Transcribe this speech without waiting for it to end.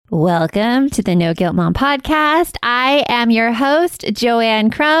Welcome to the No Guilt Mom podcast. I am your host, Joanne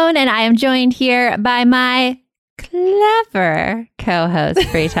Crone, and I am joined here by my clever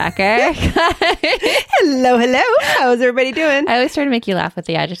co-host, Bree Tucker. Hello, hello. How's everybody doing? I always try to make you laugh with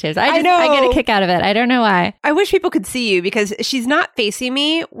the adjectives. I know. I get a kick out of it. I don't know why. I wish people could see you because she's not facing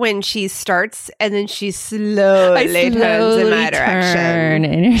me when she starts and then she slowly turns in my direction.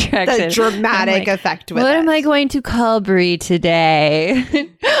 In your direction. The dramatic effect with what it. am I going to call Bree today?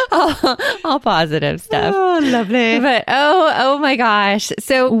 all positive stuff. Oh, lovely. But oh my gosh.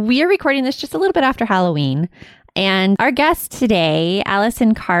 So we are recording this just a little bit after Halloween. And our guest today,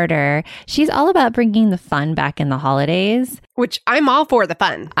 Allison Carter, she's all about bringing the fun back in the holidays. Which I'm all for the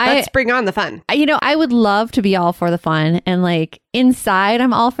fun. Let's bring on the fun. I would love to be all for the fun. And like inside,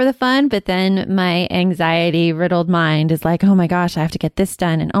 I'm all for the fun. But then my anxiety riddled mind is like, oh my gosh, I have to get this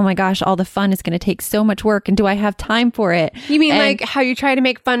done. And oh my gosh, all the fun is going to take so much work. And do I have time for it? You mean like how you try to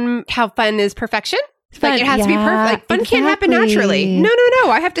make fun, how fun is perfection? Fun, like it has to be perfect. Like fun can't happen naturally. No.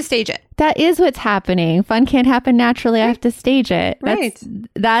 I have to stage it. That is what's happening. Fun can't happen naturally. Right. I have to stage it.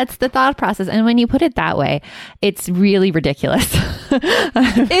 That's the thought process. And when you put it that way, it's really ridiculous.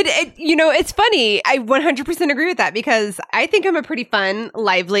 It's funny. I 100% agree with that because I think I'm a pretty fun,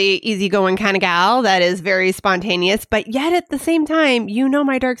 lively, easygoing kind of gal that is very spontaneous. But yet at the same time,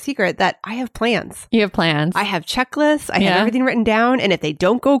 my dark secret that I have plans. You have plans. I have checklists. I have everything written down. And if they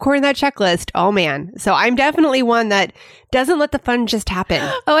don't go according to that checklist, oh man. So I'm definitely one that doesn't let the fun just happen.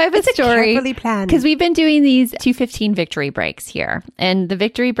 Oh, I have a story. Carefully planned. Because we've been doing these 2:15 victory breaks here. And the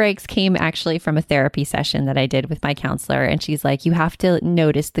victory breaks came actually from a therapy session that I did with my counselor. And she's like, you have to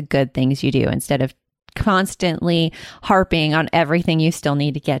notice the good things you do instead of constantly harping on everything you still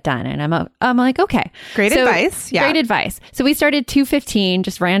need to get done. And I'm like, okay. Great advice. Yeah. Great advice. So we started 2:15,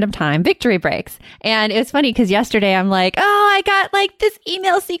 just random time, victory breaks. And it was funny because yesterday I'm like, I got like this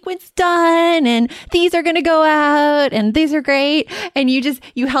email sequence done and these are going to go out and these are great. And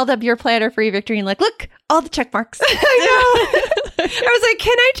you held up your planner for your victory and like, look, all the check marks. I know. I was like,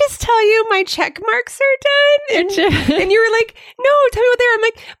 can I just tell you my check marks are done? And you were like, no, tell me what they are. I'm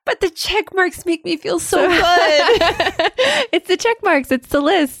like, but the check marks make me feel so good. It's the check marks. It's the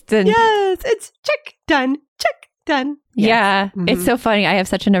list. And yes, it's check, done, check, done. Yes. Yeah. Mm-hmm. It's so funny. I have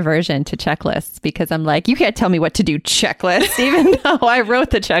such an aversion to checklists because I'm like, you can't tell me what to do checklist, even though I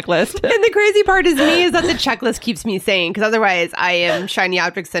wrote the checklist. And the crazy part is that the checklist keeps me sane because otherwise I am shiny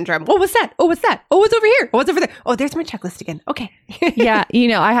object syndrome. Oh, what's that? Oh, what's that? Oh, what's over here? Oh, what's over there? Oh, there's my checklist again. Okay. Yeah.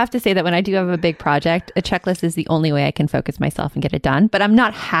 I have to say that when I do have a big project, a checklist is the only way I can focus myself and get it done, but I'm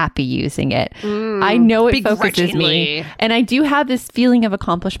not happy using it. I know it focuses me. And I do have this feeling of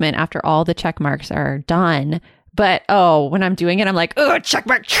accomplishment after all the check marks are done. But, when I'm doing it, I'm like, check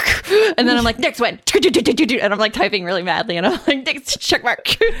mark. And then I'm like, next one. And I'm like typing really madly. And I'm like, next check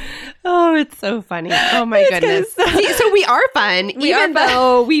mark. Oh, it's so funny. Oh, my goodness. See, so we are fun, even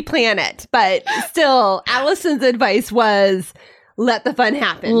though we plan it. But still, Allison's advice was, let the fun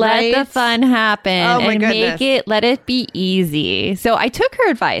happen. Let the fun happen. Oh my and goodness. let it be easy. So I took her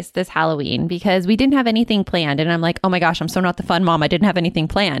advice this Halloween because we didn't have anything planned. And I'm like, oh my gosh, I'm so not the fun mom. I didn't have anything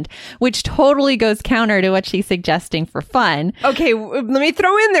planned, which totally goes counter to what she's suggesting for fun. Okay, let me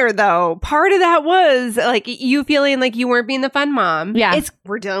throw in there though. Part of that was like you feeling like you weren't being the fun mom. Yeah.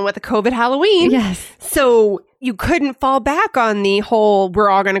 We're dealing with a COVID Halloween. Yes. So you couldn't fall back on the whole, we're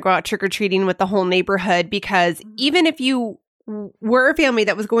all going to go out trick-or-treating with the whole neighborhood because even if you were a family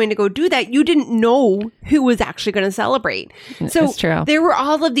that was going to go do that, you didn't know who was actually going to celebrate. So it's true. There were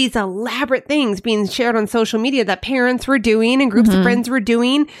all of these elaborate things being shared on social media that parents were doing and groups of friends were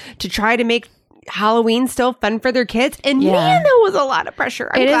doing to try to make Halloween still fun for their kids. And man, there was a lot of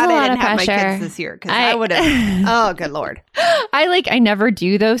pressure. I'm glad I didn't have my kids this year because I would have, oh, good Lord. I never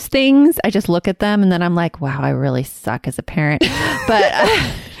do those things. I just look at them and then I'm like, wow, I really suck as a parent. But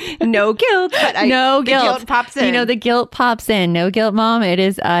no guilt. But no guilt. The guilt pops in. The guilt pops in. No guilt, mom. It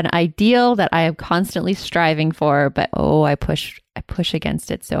is an ideal that I am constantly striving for. But I push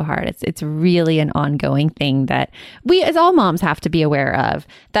against it so hard. It's really an ongoing thing that we as all moms have to be aware of,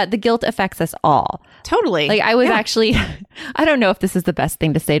 that the guilt affects us all. Totally. Like I was actually, I don't know if this is the best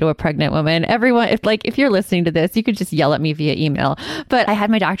thing to say to a pregnant woman. Everyone, if you're listening to this, you could just yell at me via email. But I had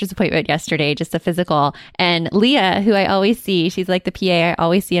my doctor's appointment yesterday, just a physical. And Leah, who I always see, she's like the PA I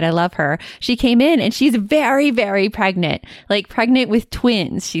always see and I love her. She came in and she's very, very pregnant, like pregnant with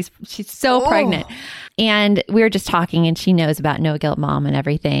twins. She's so pregnant. And we were just talking and she knows about No Guilt Mom and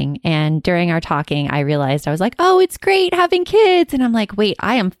everything. And during our talking, I realized I was like, oh, it's great having kids. And I'm like, wait,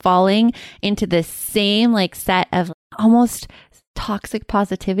 I am falling into this same like set of almost toxic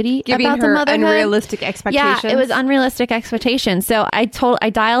positivity giving about her the motherhood. Unrealistic expectations. Yeah, it was unrealistic expectations. So I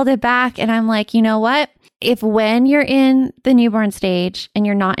dialed it back and I'm like, you know what? If when you're in the newborn stage and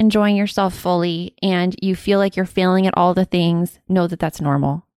you're not enjoying yourself fully and you feel like you're failing at all the things, know that that's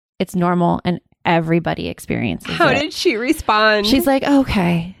normal. It's normal and everybody experiences it. How did she respond? She's like,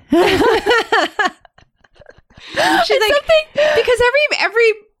 okay. She's like, because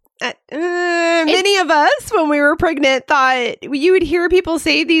many of us when we were pregnant thought you would hear people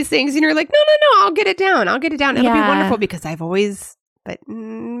say these things and you're like, no, I'll get it down. It'll be wonderful because but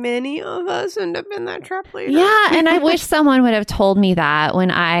many of us end up in that trap later. Yeah. And I wish someone would have told me that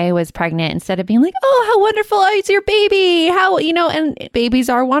when I was pregnant instead of being like, oh, how wonderful is your baby? How, and babies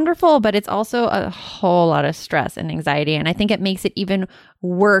are wonderful, but it's also a whole lot of stress and anxiety. And I think it makes it even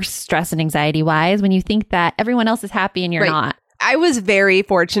worse stress and anxiety wise when you think that everyone else is happy and you're not. I was very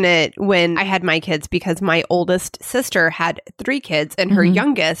fortunate when I had my kids because my oldest sister had 3 kids and her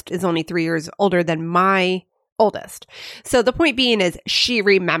youngest is only 3 years older than my oldest. So the point being is she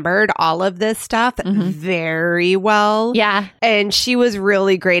remembered all of this stuff very well. Yeah. And she was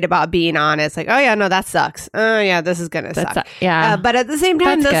really great about being honest. Like, oh yeah, no, that sucks. Oh yeah, this is going to suck. Yeah. But at the same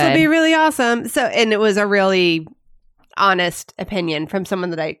time, this will be really awesome. So, and it was a really honest opinion from someone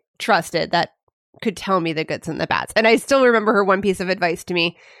that I trusted that could tell me the goods and the bads. And I still remember her one piece of advice to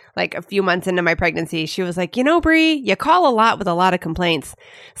me, like a few months into my pregnancy. She was like, Brie, you call a lot with a lot of complaints.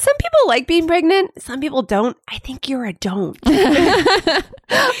 Some people like being pregnant. Some people don't. I think you're a don't.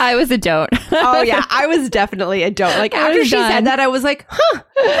 I was a don't. Oh yeah. I was definitely a don't. Like after she said that, I was like,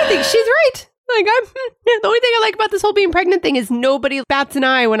 I think she's right. Like the only thing I like about this whole being pregnant thing is nobody bats an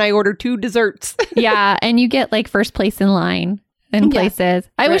eye when I order 2 desserts. Yeah. And you get like first place in line. In places.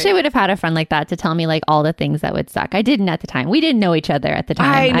 I wish I would have had a friend like that to tell me like all the things that would suck. I didn't at the time. We didn't know each other at the time.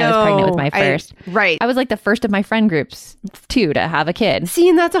 I was pregnant with my first. I was like the first of my friend groups too to have a kid. See,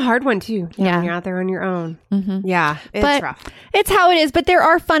 and that's a hard one too. Yeah. You're out there on your own. Yeah. It's rough. It's how it is. But there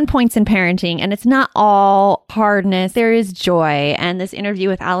are fun points in parenting and it's not all hardness. There is joy. And this interview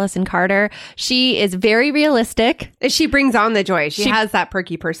with Allison Carter, she is very realistic. She brings on the joy. She has that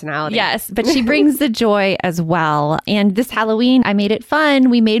perky personality. Yes, but she brings the joy as well. And this Halloween, I made it fun.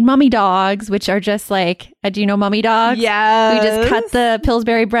 We made mummy dogs, which are just like, do you know mummy dogs? Yeah. We just cut the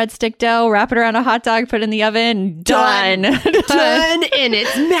Pillsbury breadstick dough, wrap it around a hot dog, put it in the oven. Done. Done. And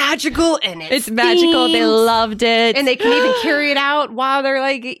it's magical. And it's magical. They loved it. And they can even carry it out while they're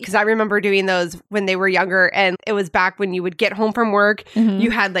like, because I remember doing those when they were younger. And it was back when you would get home from work. You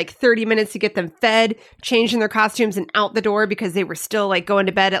had like 30 minutes to get them fed, changing their costumes and out the door because they were still like going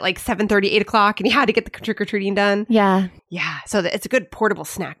to bed at like 7:30, 8 o'clock. And you had to get the trick-or-treating done. Yeah. Yeah. So it's a good portable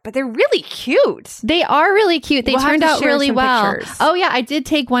snack, but they're really cute. They are really cute. They turned out really well. Pictures. Oh yeah. I did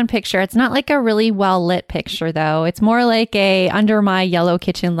take one picture. It's not like a really well lit picture though. It's more like a under my yellow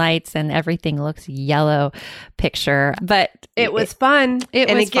kitchen lights and everything looks yellow picture, but it was fun.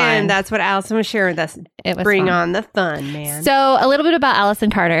 And again, that's what Allison was sharing with us. It was Bring fun. on the fun, man. So a little bit about Allison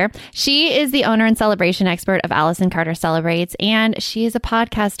Carter. She is the owner and celebration expert of Allison Carter Celebrates, and she is a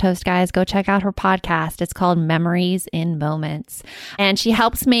podcast host, guys. Go check out her podcast. It's called Memories in Moments. And she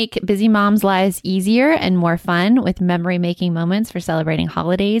helps make busy moms' lives easier and more fun with memory-making moments for celebrating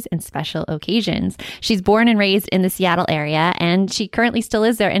holidays and special occasions. She's born and raised in the Seattle area, and she currently still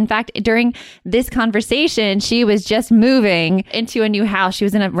is there. In fact, during this conversation, she was just moving into a new house. She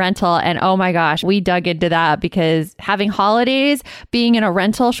was in a rental, and oh my gosh, we dug into that because having holidays, being in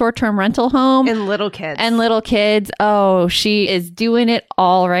a short-term rental home. And little kids. Oh, she is doing it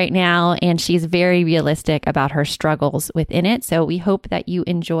all right now, and she's very realistic about her struggles within it. So we hope that you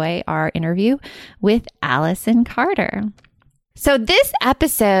enjoy our interview with Allison Carter. So this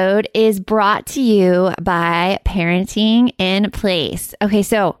episode is brought to you by Parenting in Place. Okay,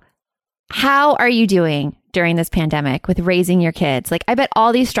 so how are you doing during this pandemic with raising your kids? Like, I bet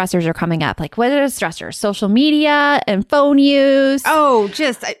all these stressors are coming up. Like, what are the stressors? Social media and phone use. Oh,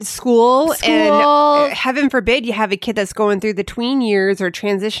 just school. And heaven forbid you have a kid that's going through the tween years or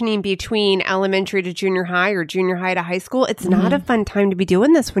transitioning between elementary to junior high or junior high to high school. It's not a fun time to be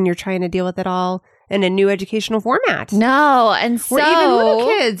doing this when you're trying to deal with it all in a new educational format. No. And so, or even little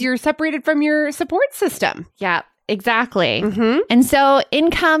kids, you're separated from your support system. Yeah. Exactly. And so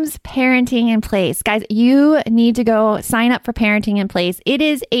in comes Parenting in Place. Guys, you need to go sign up for Parenting in Place. It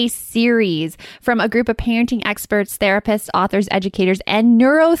is a series from a group of parenting experts, therapists, authors, educators, and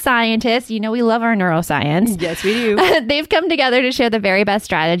neuroscientists. You know, we love our neuroscience. Yes, we do. They've come together to share the very best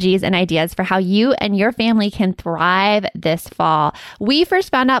strategies and ideas for how you and your family can thrive this fall. We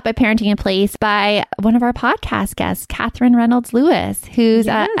first found out by Parenting in Place by one of our podcast guests, Catherine Reynolds Lewis, whose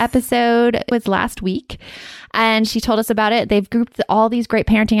episode was last week. and she told us about it. They've grouped all these great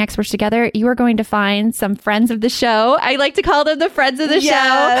parenting experts together. You are going to find some friends of the show. I like to call them the friends of the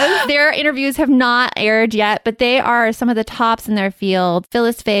show. Their interviews have not aired yet, but they are some of the tops in their field.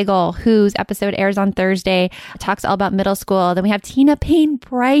 Phyllis Fagel, whose episode airs on Thursday, talks all about middle school. Then we have Tina Payne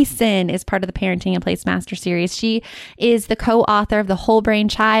Bryson is part of the Parenting in Place Master Series. She is the co-author of The Whole Brain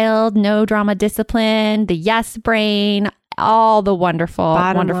Child, No Drama Discipline, The Yes Brain, all the wonderful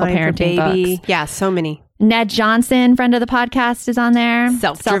parenting books. Yeah, so many. Ned Johnson, friend of the podcast, is on there.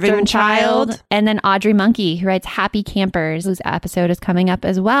 Self-Driven Child. And then Audrey Monkey, who writes Happy Campers, whose episode is coming up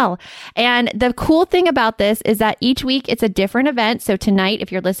as well. And the cool thing about this is that each week it's a different event. So tonight,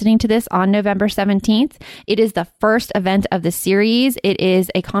 if you're listening to this on November 17th, it is the first event of the series. It is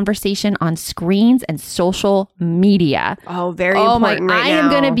a conversation on screens and social media. Oh, very important right now. I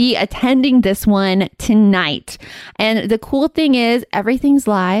am going to be attending this one tonight. And the cool thing is everything's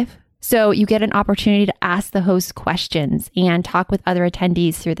live. So you get an opportunity to ask the host questions and talk with other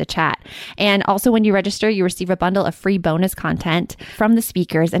attendees through the chat. And also when you register, you receive a bundle of free bonus content from the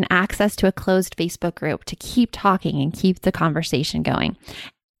speakers and access to a closed Facebook group to keep talking and keep the conversation going.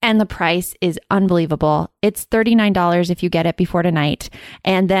 And the price is unbelievable. It's $39 if you get it before tonight.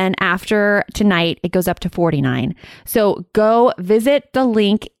 And then after tonight, it goes up to $49. So go visit the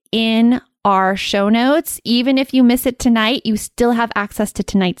link in our show notes. Even if you miss it tonight, you still have access to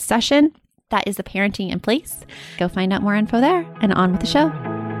tonight's session. That is the Parenting in Place. Go find out more info there and on with the show.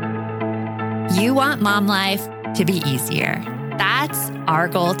 You want mom life to be easier. That's our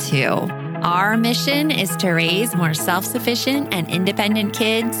goal too. Our mission is to raise more self-sufficient and independent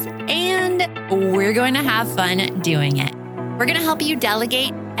kids, and we're going to have fun doing it. We're going to help you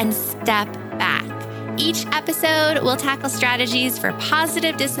delegate and step back. Each episode will tackle strategies for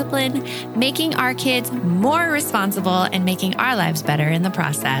positive discipline, making our kids more responsible and making our lives better in the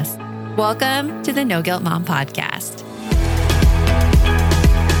process. Welcome to the No Guilt Mom Podcast.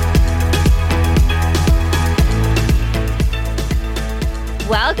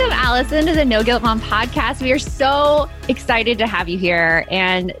 Welcome, Allison, to the No Guilt Mom Podcast. We are so excited to have you here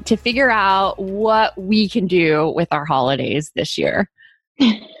and to figure out what we can do with our holidays this year.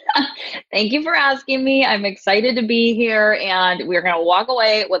 Thank you for asking me. I'm excited to be here, and we're going to walk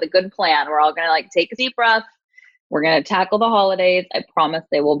away with a good plan. We're all going to take a deep breath. We're going to tackle the holidays. I promise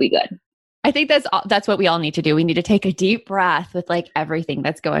they will be good. I think that's what we all need to do. We need to take a deep breath with everything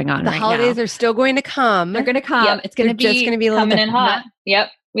that's going on right now. The holidays are still going to come. They're going to come. Yep. It's going to be just going to be a little coming bit in hot. Yep.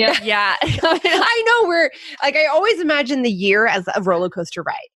 Yeah. I know I always imagine the year as a roller coaster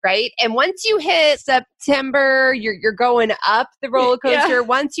ride, right? And once you hit September, you're going up the roller coaster. Yeah.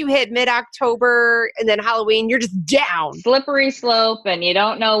 Once you hit mid-October and then Halloween, you're just down. Slippery slope, and you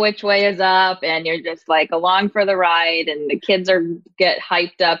don't know which way is up, and you're just along for the ride, and the kids get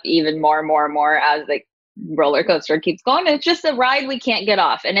hyped up even more and more and more as the roller coaster keeps going. It's just a ride we can't get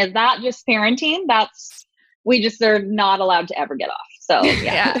off. And is that just parenting? We just are not allowed to ever get off. So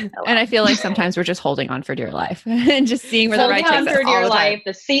yeah. And I feel like sometimes we're just holding on for dear life and just seeing where the ride takes us. Holding on for dear life.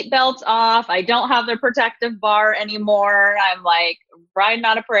 The seatbelt's off. I don't have the protective bar anymore. I'm riding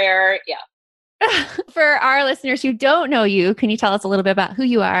out a prayer. Yeah. For our listeners who don't know you, can you tell us a little bit about who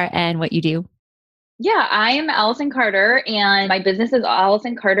you are and what you do? Yeah, I am Allison Carter, and my business is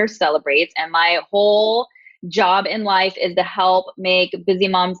Allison Carter Celebrates, and my whole job in life is to help make busy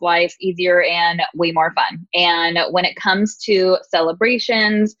mom's life easier and way more fun. And when it comes to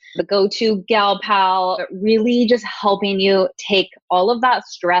celebrations, the go-to gal pal, really just helping you take all of that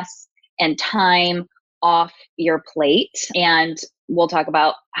stress and time off your plate. And we'll talk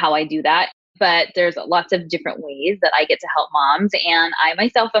about how I do that. But there's lots of different ways that I get to help moms. And I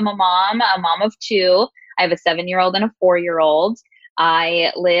myself am a mom of two. I have a 7-year-old and a 4-year-old.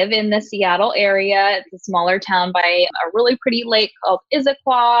 I live in the Seattle area. It's a smaller town by a really pretty lake called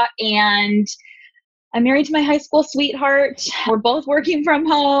Issaquah. And I'm married to my high school sweetheart. We're both working from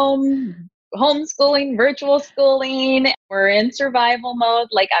home, homeschooling, virtual schooling. We're in survival mode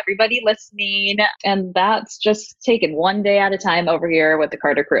like everybody listening. And that's just taken one day at a time over here with the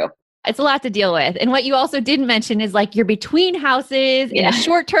Carter crew. It's a lot to deal with. And what you also didn't mention is you're between houses in a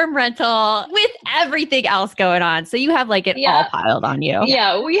short-term rental with everything else going on. So you have it all piled on you.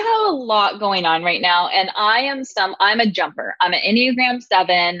 Yeah, we have a lot going on right now. And I'm a jumper. I'm an Enneagram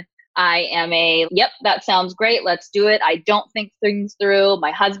 7. I am that sounds great. Let's do it. I don't think things through. My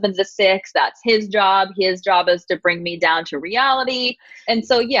husband's a 6. That's his job. His job is to bring me down to reality. And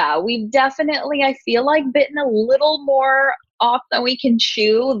so, we've definitely, I feel bitten a little more off than we can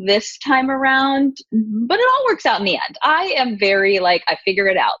chew this time around, but it all works out in the end. I am very I figure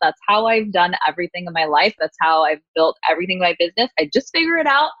it out. That's how I've done everything in my life. That's how I've built everything in my business. I just figure it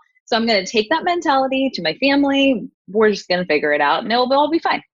out. So I'm going to take that mentality to my family. We're just going to figure it out and it'll all be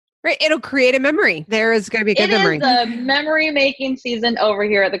fine. Right. It'll create a memory. There is going to be a good memory. It is the memory making season over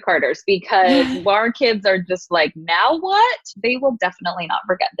here at the Carters because our kids are just like, now what? They will definitely not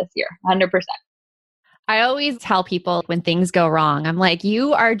forget this year. 100%. I always tell people when things go wrong, I'm like,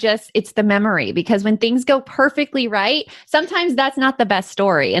 it's the memory, because when things go perfectly right, sometimes that's not the best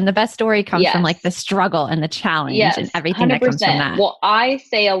story. And the best story comes from like the struggle and the challenge and everything 100%. That comes from that. Well, I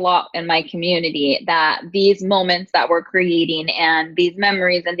say a lot in my community that these moments that we're creating and these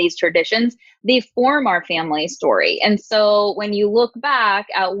memories and these traditions, they form our family story. And so when you look back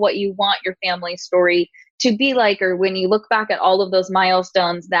at what you want your family story to be like, or when you look back at all of those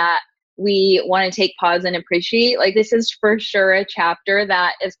milestones that we want to take pause and appreciate, like this is for sure a chapter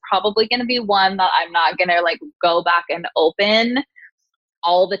that is probably going to be one that I'm not going to like go back and open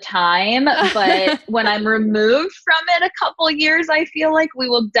all the time. But when I'm removed from it a couple years, I feel like we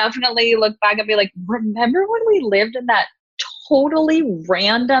will definitely look back and be like, remember when we lived in that totally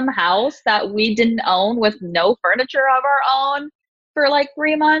random house that we didn't own with no furniture of our own for like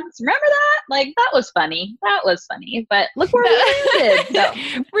 3 months? Remember that? Like, that was funny. But look where we landed. So,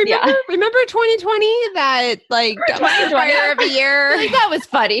 remember 2020? That like fire of a year. Like, that was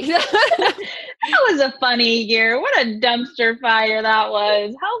funny. That was a funny year. What a dumpster fire that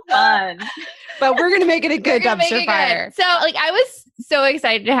was. How fun. But we're going to make it a good dumpster fire. So like, I was so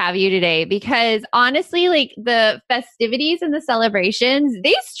excited to have you today because honestly, like the festivities and the celebrations,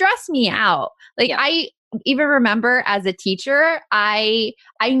 they stress me out. Like I even remember as a teacher, I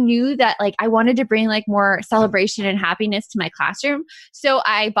knew that like I wanted to bring like more celebration and happiness to my classroom. So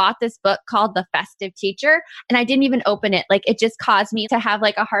I bought this book called The Festive Teacher, and I didn't even open it. Like it just caused me to have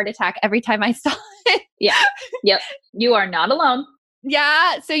like a heart attack every time I saw it. Yeah. Yep. You are not alone.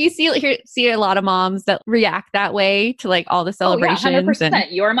 Yeah. So you see a lot of moms that react that way to like all the celebrations. 100%.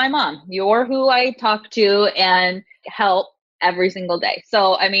 You're my mom. You're who I talk to and help every single day.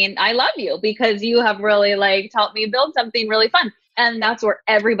 So, I mean, I love you because you have really like helped me build something really fun. And that's where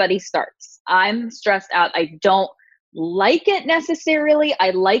everybody starts. I'm stressed out. I don't like it necessarily.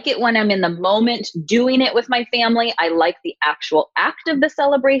 I like it when I'm in the moment doing it with my family. I like the actual act of the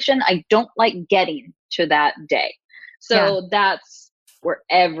celebration. I don't like getting to that day. So that's where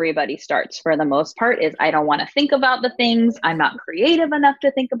everybody starts for the most part is I don't want to think about the things. I'm not creative enough to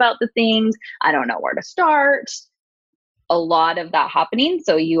think about the things. I don't know where to start. A lot of that happening.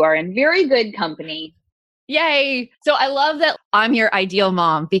 So you are in very good company. Yay. So I love that I'm your ideal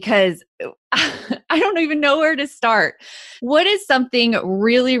mom because I don't even know where to start. What is something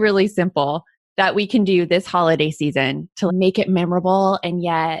really, really simple that we can do this holiday season to make it memorable and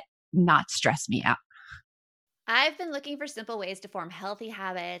yet not stress me out? I've been looking for simple ways to form healthy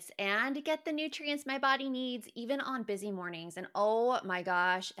habits and get the nutrients my body needs, even on busy mornings. And oh my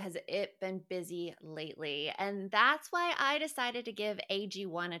gosh, has it been busy lately. And that's why I decided to give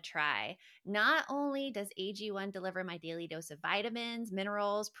AG1 a try. Not only does AG1 deliver my daily dose of vitamins,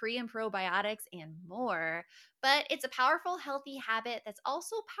 minerals, pre and probiotics, and more, but it's a powerful, healthy habit that's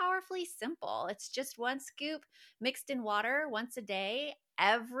also powerfully simple. It's just 1 scoop mixed in water once a day,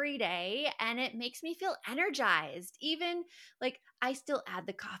 every day, and it makes me feel energized. Even like I still add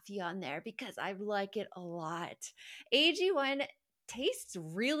the coffee on there because I like it a lot. AG1 tastes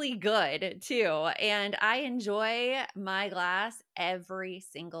really good too, and I enjoy my glass every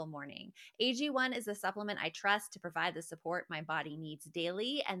single morning. AG1 is a supplement I trust to provide the support my body needs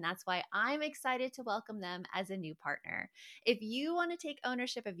daily, and that's why I'm excited to welcome them as a new partner. If you want to take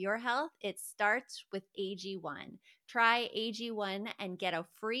ownership of your health, it starts with AG1. Try AG1 and get a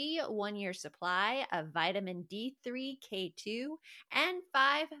free 1-year supply of vitamin D3, K2, and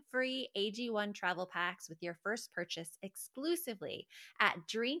 5 free AG1 travel packs with your first purchase exclusively at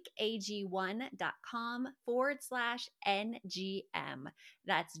drinkag1.com/NGM.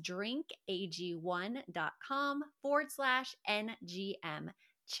 That's drinkag1.com/NGM.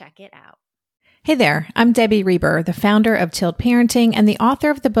 Check it out. Hey there, I'm Debbie Reber, the founder of Tilt Parenting and the author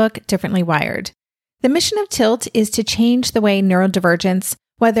of the book Differently Wired. The mission of Tilt is to change the way neurodivergence,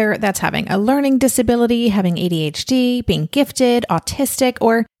 whether that's having a learning disability, having ADHD, being gifted, autistic,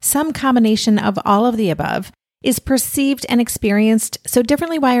 or some combination of all of the above, is perceived and experienced so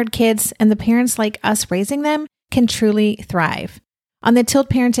differently wired kids and the parents like us raising them can truly thrive. On the Tilt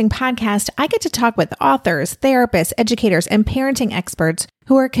Parenting podcast, I get to talk with authors, therapists, educators, and parenting experts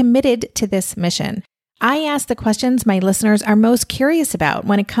who are committed to this mission. I ask the questions my listeners are most curious about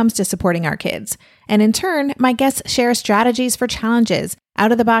when it comes to supporting our kids. And in turn, my guests share strategies for challenges,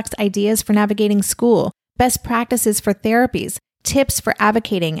 out-of-the-box ideas for navigating school, best practices for therapies, tips for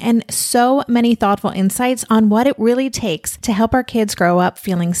advocating, and so many thoughtful insights on what it really takes to help our kids grow up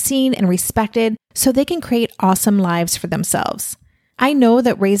feeling seen and respected so they can create awesome lives for themselves. I know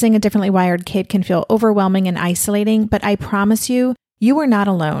that raising a differently wired kid can feel overwhelming and isolating, but I promise you, you are not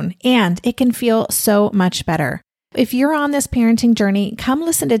alone, and it can feel so much better. If you're on this parenting journey, come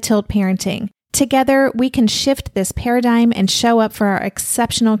listen to Tilt Parenting. Together, we can shift this paradigm and show up for our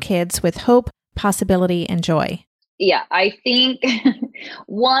exceptional kids with hope, possibility, and joy. Yeah, I think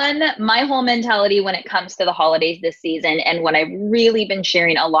my whole mentality when it comes to the holidays this season, and what I've really been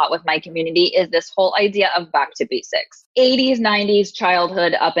sharing a lot with my community, is this whole idea of back to basics. 80s, 90s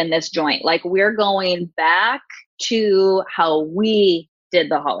childhood up in this joint. Like, we're going back to how we did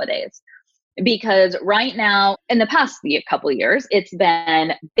the holidays. Because right now, in the past couple of years, it's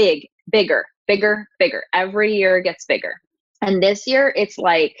been bigger. Every year gets bigger. And this year, it's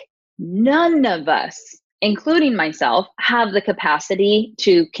like none of us, including myself, have the capacity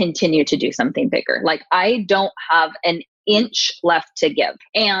to continue to do something bigger. Like, I don't have an inch left to give.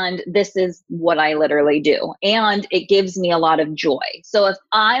 And this is what I literally do. And it gives me a lot of joy. So if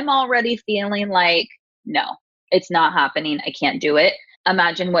I'm already feeling like, no, it's not happening, I can't do it,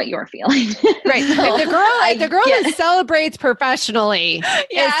 imagine what you're feeling. Right. So the girl that celebrates professionally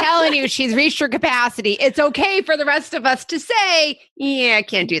is telling you she's reached her capacity. It's okay for the rest of us to say, yeah, I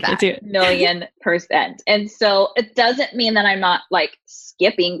can't do that. 1,000,000%. And so it doesn't mean that I'm not like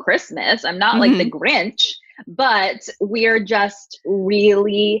skipping Christmas. I'm not like the Grinch, but we're just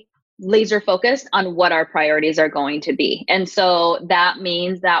really laser focused on what our priorities are going to be. And so that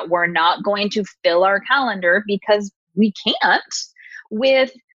means that we're not going to fill our calendar, because we can't,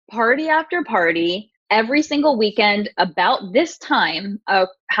 with party after party every single weekend. About this time,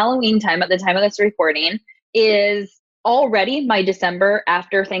 Halloween time, at the time of this recording, is already my December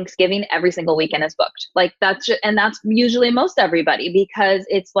after Thanksgiving. Every single weekend is booked. Like, that's and that's usually most everybody, because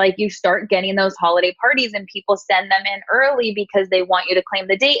it's like you start getting those holiday parties and people send them in early because they want you to claim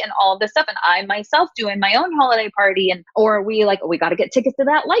the date and all of this stuff. And I myself doing my own holiday party, or we got to get tickets to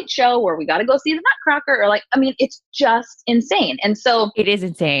that light show, or we got to go see the Nutcracker, or it's just insane. And so it is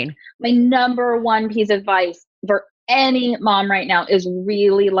insane. My number one piece of advice for any mom right now is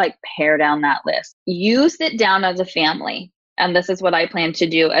really pare down that list. You sit down as a family, and this is what I plan to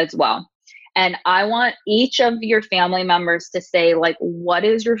do as well. And I want each of your family members to say, what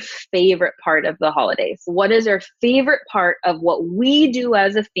is your favorite part of the holidays? What is your favorite part of what we do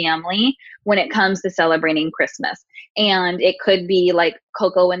as a family when it comes to celebrating Christmas? And it could be like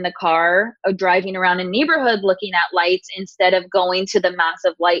Coco in the car, driving around a neighborhood looking at lights instead of going to the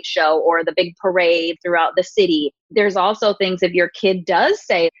massive light show or the big parade throughout the city. There's also things, if your kid does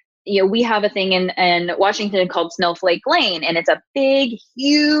say, we have a thing in Washington called Snowflake Lane, and it's a big,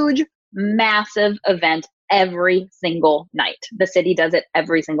 huge, massive event every single night. The city does it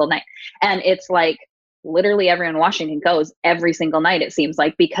every single night. And it's literally everyone in Washington goes every single night, it seems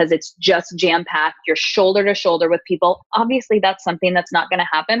like, because it's just jam-packed. You're shoulder to shoulder with people. Obviously, that's something that's not going to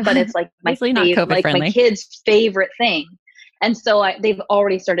happen, but it's my kid's favorite thing. And so they've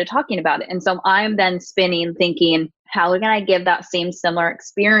already started talking about it. And so I'm then spinning, thinking, how can I give that same similar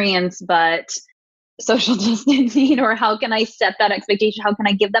experience, but social distancing? Or how can I set that expectation? How can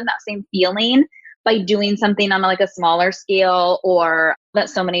I give them that same feeling by doing something on a smaller scale? Or that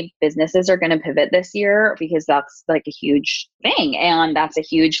so many businesses are going to pivot this year, because that's a huge thing. And that's a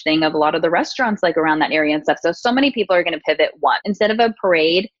huge thing of a lot of the restaurants around that area and stuff. So many people are going to pivot. One, instead of a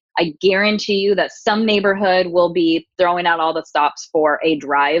parade, I guarantee you that some neighborhood will be throwing out all the stops for a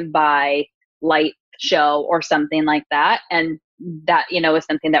drive-by light show or something like that. And that, is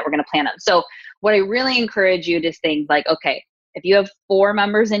something that we're going to plan on. So what I really encourage you to think, okay, if you have 4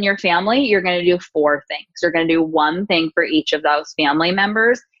 members in your family, you're going to do 4 things. You're going to do one thing for each of those family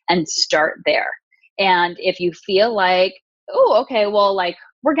members and start there. And if you feel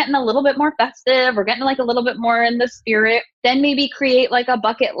we're getting a little bit more festive, we're getting a little bit more in the spirit, then maybe create a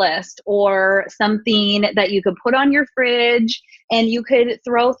bucket list or something that you could put on your fridge, and you could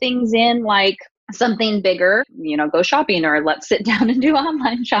throw things in something bigger, go shopping, or let's sit down and do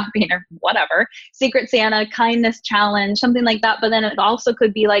online shopping, or whatever, Secret Santa, kindness challenge, something like that. But then it also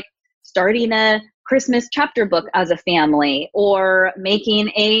could be starting a Christmas chapter book as a family, or making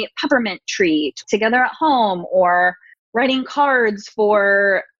a peppermint tree together at home, or writing cards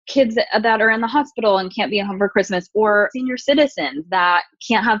for kids that are in the hospital and can't be home for Christmas, or senior citizens that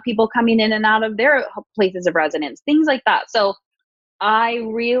can't have people coming in and out of their places of residence, things like that. So I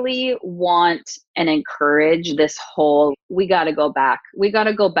really want and encourage this whole, we got to go back. We got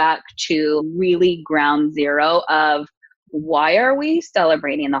to go back to really ground zero of, why are we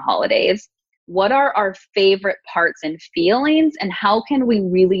celebrating the holidays? what are our favorite parts and feelings, and how can we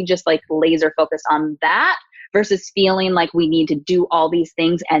really just like laser focus on that versus feeling like we need to do all these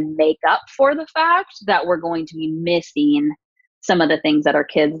things and make up for the fact that we're going to be missing some of the things that our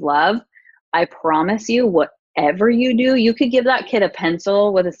kids love. I promise you, whatever you do, you could give that kid a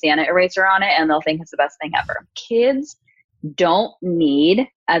pencil with a Santa eraser on it and they'll think it's the best thing ever. Kids don't need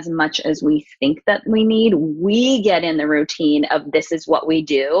as much as we think that we need. We get in the routine of this is what we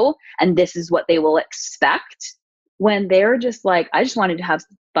do and this is what they will expect, when they're just like, I just wanted to have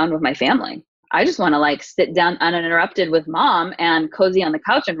fun with my family. I just want to like sit down uninterrupted with mom and cozy on the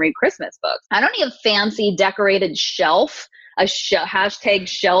couch and read Christmas books. I don't need a fancy decorated shelf, hashtag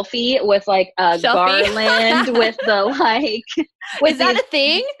shelfie with like a garland with the like. Is that a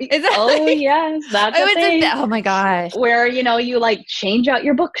thing? Is that oh yes, that's a thing. Oh my gosh. Where, you know, you like change out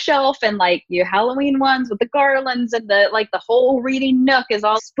your bookshelf and like your Halloween ones with the garlands and the like the whole reading nook is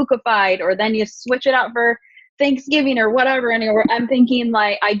all spookified, or then you switch it out for Thanksgiving or whatever. And I'm thinking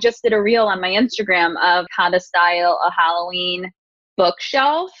like, I just did a reel on my Instagram of how to style a Halloween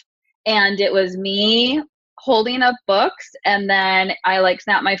bookshelf. And it was me holding up books. And then I like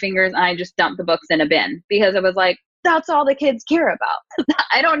snapped my fingers and I just dumped the books in a bin because I was like, that's all the kids care about.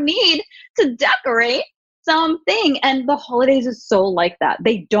 I don't need to decorate something. And the holidays is so like that.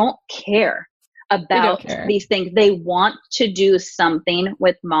 They don't care about these things. They want to do something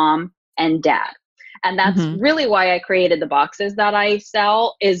with mom and dad. And that's really why I created the boxes that I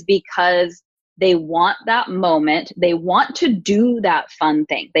sell, is because they want that moment. They want to do that fun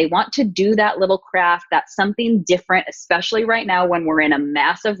thing. They want to do that little craft, that's something different, especially right now when we're in a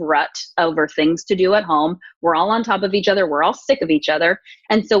massive rut over things to do at home. We're all on top of each other. We're all sick of each other.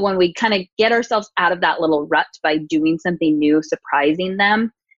 And so when we kind of get ourselves out of that little rut by doing something new, surprising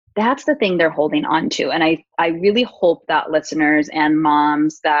them, that's the thing they're holding on to. And I really hope that listeners and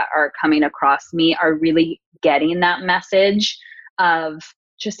moms that are coming across me are really getting that message of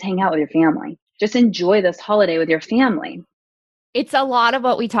just hang out with your family. Just enjoy this holiday with your family. It's a lot of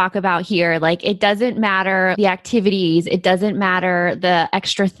what we talk about here. Like, it doesn't matter the activities. It doesn't matter the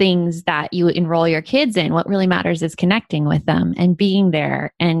extra things that you enroll your kids in. What really matters is connecting with them and being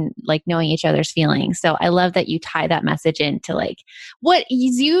there and like knowing each other's feelings. So I love that you tie that message into like what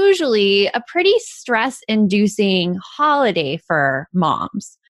is usually a pretty stress-inducing holiday for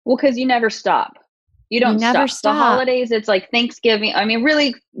moms. Well, because you never stop. You don't never stop. The holidays, it's like Thanksgiving. I mean,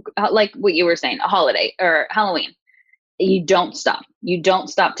 really, like what you were saying, a holiday or Halloween. You don't stop. You don't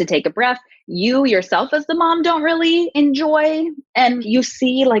stop to take a breath. You yourself as the mom don't really enjoy, and you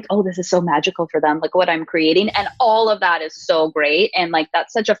see like, oh, this is so magical for them, like what I'm creating. And all of that is so great. And like,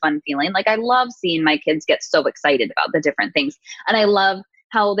 that's such a fun feeling. Like, I love seeing my kids get so excited about the different things. And I love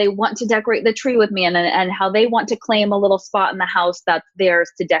how they want to decorate the tree with me and how they want to claim a little spot in the house that's theirs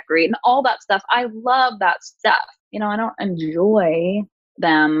to decorate and all that stuff. I love that stuff. You know, I don't enjoy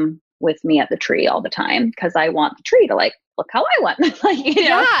them with me at the tree all the time because I want the tree to like look how I want. Like, you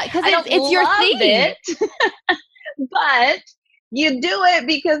know, yeah, because it's your thing. But you do it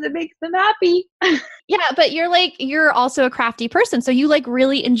because it makes them happy. Yeah, but you're also a crafty person. So you like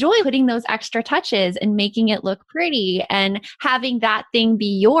really enjoy putting those extra touches and making it look pretty and having that thing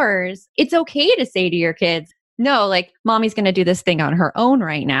be yours. It's okay to say to your kids, no, like mommy's going to do this thing on her own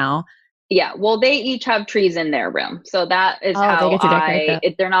right now. Yeah, well, they each have trees in their room, so that is how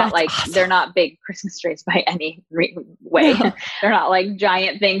they're not awesome. They're not big Christmas trees by any way. No. They're not like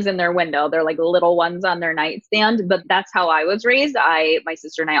giant things in their window. They're like little ones on their nightstand. But that's how I was raised. My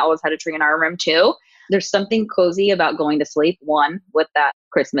sister and I always had a tree in our room too. There's something cozy about going to sleep, one, with that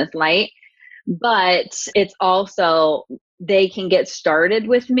Christmas light, but it's also they can get started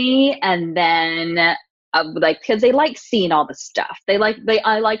with me and then. Like, because they like seeing all the stuff. I like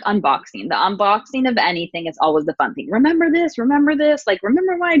unboxing. The unboxing of anything is always the fun thing. Remember this? Like,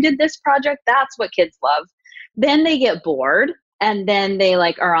 remember when I did this project? That's what kids love. Then they get bored and then they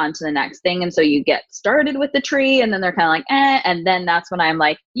like are on to the next thing. And so you get started with the tree and then they're kind of like, And then that's when I'm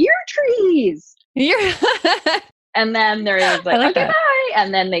like, your trees. And then they're like okay, bye.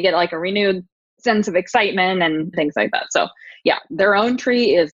 And then they get like a renewed sense of excitement and things like that. So yeah, their own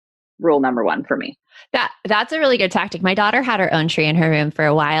tree is rule number one for me. That's a really good tactic. My daughter had her own tree in her room for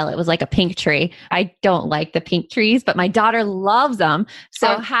a while. It was like a pink tree. I don't like the pink trees, but my daughter loves them.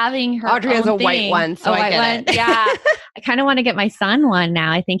 So having her Audrey has a white one, so I get it. Yeah. I kind of want to get my son one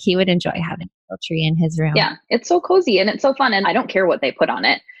now. I think he would enjoy having a little tree in his room. Yeah, it's so cozy and it's so fun. And I don't care what they put on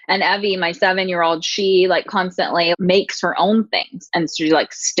it. And Evie, my 7-year-old, she like constantly makes her own things and she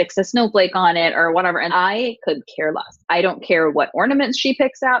like sticks a snowflake on it or whatever. And I could care less. I don't care what ornaments she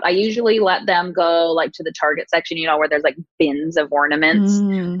picks out. I usually let them go like to the Target section, where there's like bins of ornaments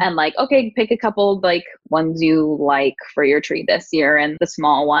and like, okay, pick a couple like ones you like for your tree this year and the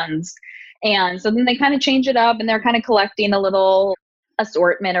small ones. And so then they kind of change it up and they're kind of collecting a little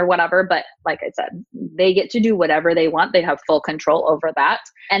assortment or whatever. But like I said, they get to do whatever they want. They have full control over that.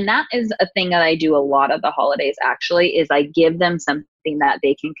 And that is a thing that I do a lot of the holidays actually, is I give them something that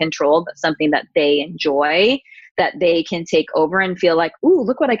they can control, something that they enjoy, that they can take over and feel like, ooh,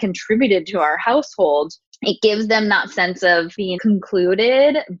 look what I contributed to our household. It gives them that sense of being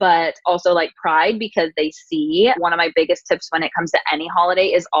concluded, but also like pride because they see. One of my biggest tips when it comes to any holiday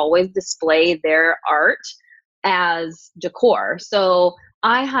is always display their art as decor. So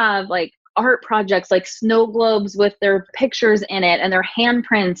I have like art projects like snow globes with their pictures in it and their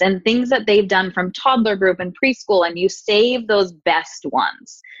handprints and things that they've done from toddler group and preschool. And you save those best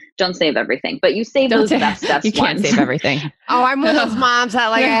ones. Don't save everything, but you save those best ones. You can't save everything. Oh, I'm one of those moms that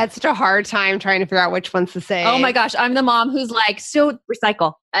like I had such a hard time trying to figure out which ones to save. Oh my gosh, I'm the mom who's like, so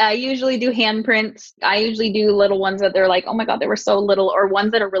recycle. I usually do handprints. I usually do little ones that they're like, oh my God, they were so little, or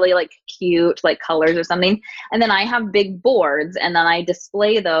ones that are really like cute, like colors or something. And then I have big boards and then I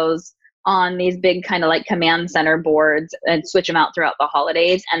display those on these big kind of like command center boards and switch them out throughout the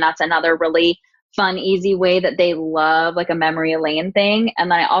holidays. And that's another really fun, easy way that they love, like a memory lane thing. And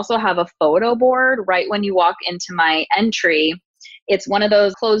then I also have a photo board right when you walk into my entry. It's one of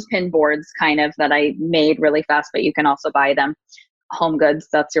those clothespin boards kind of that I made really fast, but you can also buy them. Home Goods,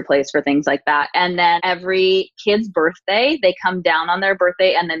 that's your place for things like that. And then every kid's birthday, they come down on their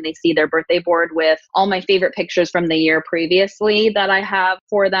birthday and then they see their birthday board with all my favorite pictures from the year previously that I have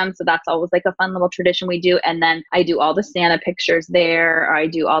for them. So that's always like a fun little tradition we do. And then I do all the Santa pictures there, or I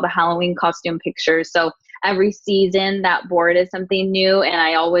do all the Halloween costume pictures. So every season that board is something new and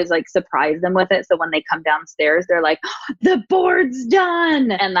I always like surprise them with it. So when they come downstairs, they're like, oh, the board's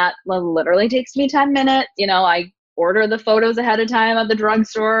done. And that literally takes me 10 minutes. I order the photos ahead of time at the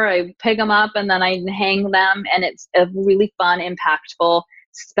drugstore. I pick them up and then I hang them. And it's a really fun, impactful,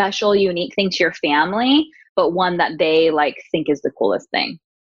 special, unique thing to your family, but one that they like think is the coolest thing.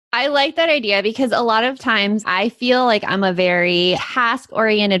 I like that idea because a lot of times I feel like I'm a very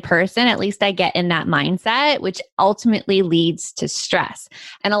task-oriented person. At least I get in that mindset, which ultimately leads to stress.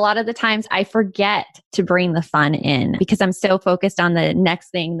 And a lot of the times I forget to bring the fun in because I'm so focused on the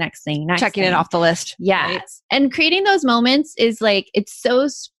next thing. Checking it off the list. Yeah. Right? And creating those moments is like, it's so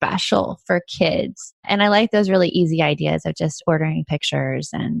special for kids. And I like those really easy ideas of just ordering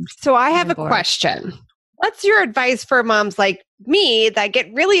pictures. And so I have a question. What's your advice for moms like me that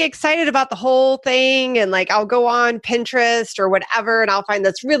get really excited about the whole thing? And like, I'll go on Pinterest or whatever, and I'll find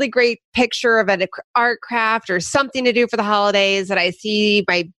this really great picture of an art craft or something to do for the holidays that I see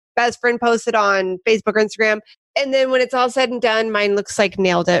my best friend posted on Facebook or Instagram. And then when it's all said and done, mine looks like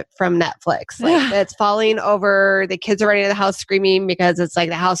Nailed It from Netflix. Like it's falling over. The kids are running to the house screaming because it's like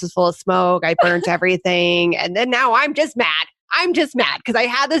the house is full of smoke. I burnt everything. And then now I'm just mad. I'm just mad because I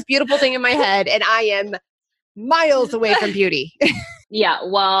had this beautiful thing in my head and I am miles away from beauty. Yeah.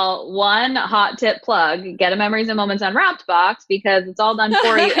 Well, one hot tip plug, get a Memories and Moments Unwrapped box because it's all done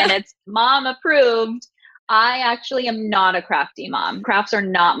for you and it's mom approved. I actually am not a crafty mom. Crafts are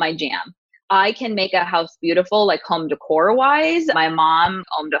not my jam. I can make a house beautiful, like home decor wise. My mom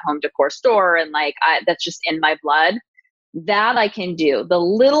owned a home decor store and that's just in my blood. That I can do. The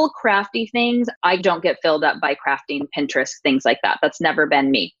little crafty things, I don't get filled up by crafting, Pinterest, things like that. That's never been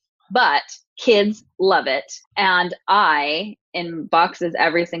me. But kids love it. And I, in boxes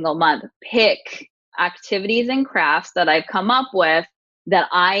every single month, pick activities and crafts that I've come up with that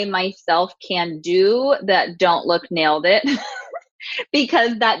I myself can do that don't look Nailed It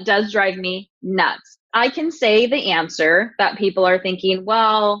because that does drive me nuts. I can say the answer that people are thinking,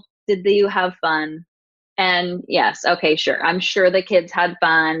 well, did you have fun? And yes, okay, sure. I'm sure the kids had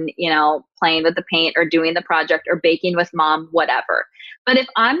fun, playing with the paint or doing the project or baking with mom, whatever. But if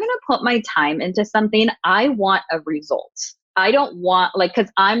I'm going to put my time into something, I want a result. I don't want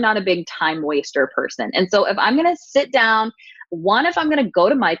because I'm not a big time waster person. And so if I'm going to sit down, if I'm going to go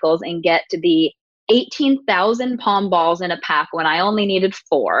to Michael's and get to the 18,000 palm balls in a pack when I only needed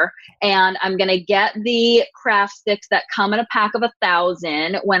 4. And I'm going to get the craft sticks that come in a pack of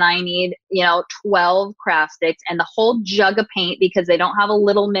 1,000 when I need, 12 craft sticks and the whole jug of paint because they don't have a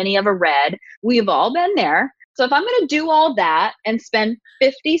little mini of a red. We've all been there. So if I'm going to do all that and spend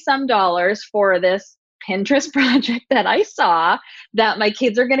 $50 some for this Pinterest project that I saw that my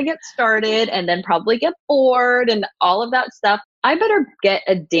kids are going to get started and then probably get bored and all of that stuff, I better get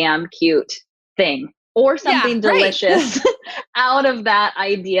a damn cute thing or something delicious out of that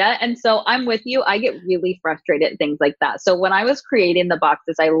idea. And so I'm with you. I get really frustrated at things like that. So when I was creating the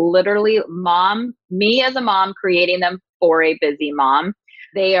boxes, I literally me as a mom creating them for a busy mom.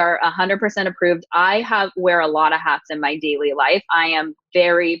 They are 100% approved. I wear a lot of hats in my daily life. I am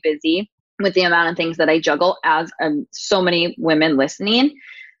very busy with the amount of things that I juggle, as so many women listening.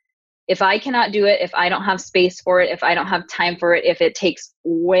 If I cannot do it, if I don't have space for it, if I don't have time for it, if it takes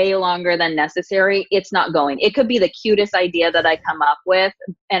way longer than necessary, it's not going. It could be the cutest idea that I come up with,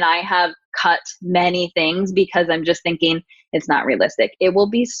 and I have cut many things because I'm just thinking it's not realistic. It will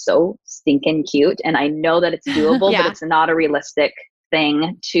be so stinking cute, and I know that it's doable, but it's not a realistic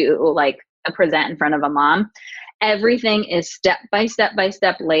thing to present in front of a mom. Everything is step by step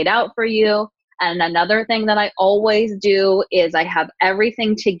laid out for you. And another thing that I always do is I have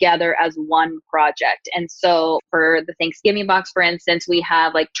everything together as one project. And so for the Thanksgiving box, for instance, we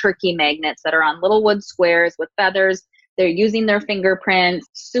have turkey magnets that are on little wood squares with feathers. They're using their fingerprints,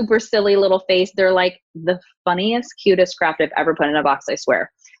 super silly little face. They're the funniest, cutest craft I've ever put in a box, I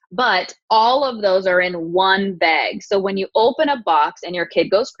swear. But all of those are in one bag. So when you open a box and your kid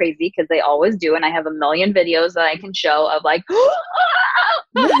goes crazy, because they always do, and I have a million videos that I can show of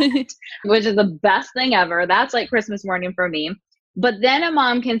which is the best thing ever. That's Christmas morning for me. But then a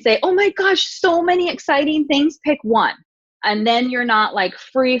mom can say, oh my gosh, so many exciting things, pick one. And then you're not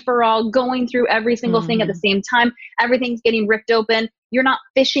free for all going through every single thing at the same time. Everything's getting ripped open. You're not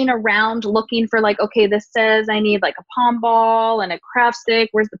fishing around looking for okay, this says I need a pom ball and a craft stick.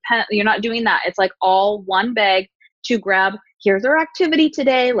 Where's the pen? You're not doing that. It's all one bag to grab. Here's our activity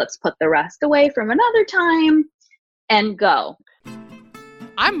today. Let's put the rest away from another time and go.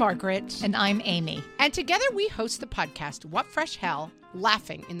 I'm Margaret. And I'm Amy. And together we host the podcast, What Fresh Hell?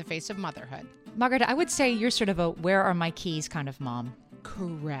 Laughing in the Face of Motherhood. Margaret, I would say you're sort of a where are my keys kind of mom.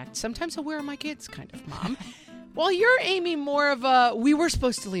 Correct. Sometimes a where are my kids kind of mom. Well, you're, Amy, more of a we were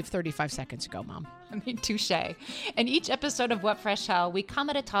supposed to leave 35 seconds ago, mom. I mean, touche. In each episode of What Fresh Hell, we come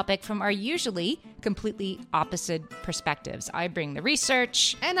at a topic from our usually completely opposite perspectives. I bring the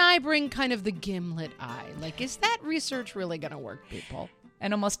research. And I bring kind of the gimlet eye. Is that research really going to work, people?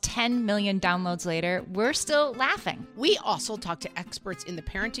 And almost 10 million downloads later, we're still laughing. We also talk to experts in the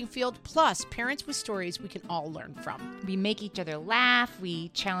parenting field, plus parents with stories we can all learn from. We make each other laugh, we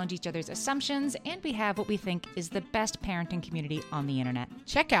challenge each other's assumptions, and we have what we think is the best parenting community on the internet.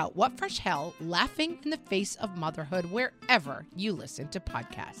 Check out What Fresh Hell? Laughing in the Face of Motherhood wherever you listen to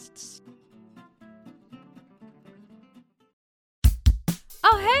podcasts.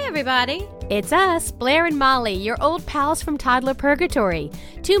 Oh, hey, everybody. It's us, Blair and Molly, your old pals from Toddler Purgatory.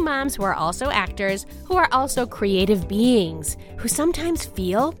 Two moms who are also actors, who are also creative beings, who sometimes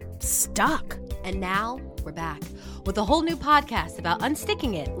feel stuck. And now we're back with a whole new podcast about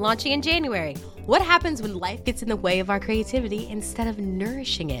unsticking it, launching in January. What happens when life gets in the way of our creativity instead of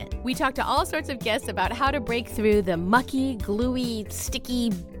nourishing it? We talk to all sorts of guests about how to break through the mucky, gluey,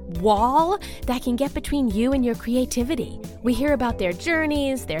 sticky wall that can get between you and your creativity. We hear about their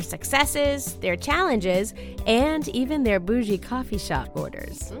journeys, their successes, their challenges, and even their bougie coffee shop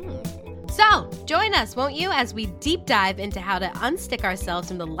orders. So, join us, won't you, as we deep dive into how to unstick ourselves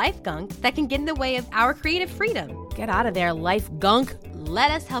from the life gunk that can get in the way of our creative freedom. Get out of there, life gunk.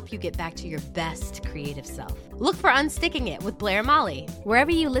 Let us help you get back to your best creative self. Look for Unsticking It with Blair and Molly,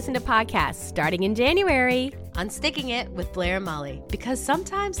 wherever you listen to podcasts, starting in January. Unsticking It with Blair and Molly, because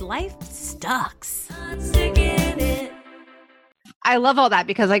sometimes life sucks. Unsticking it. I love all that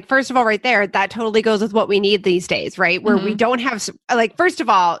because first of all, right there, that totally goes with what we need these days, right? Where we don't have, first of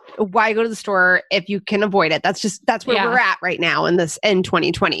all, why go to the store if you can avoid it? That's where we're at right now in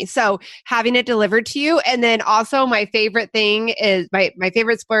 2020. So having it delivered to you. And then also my favorite thing is my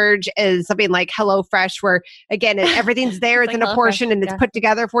favorite splurge is something like HelloFresh, where again, everything's there. It's in a portion and it's put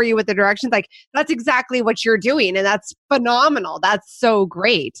together for you with the directions. That's exactly what you're doing. And that's phenomenal. That's so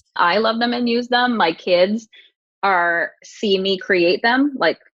great. I love them and use them. My kids see me create them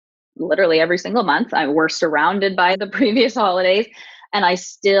literally every single month. We're surrounded by the previous holidays, and I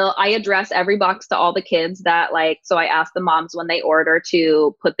address every box to all the kids that so I ask the moms when they order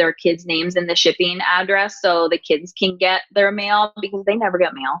to put their kids' names in the shipping address so the kids can get their mail because they never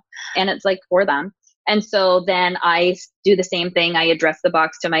get mail, and it's for them. And so then I do the same thing. I address the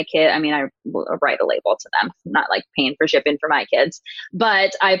box to my kid. I mean, I write a label to them, not paying for shipping for my kids,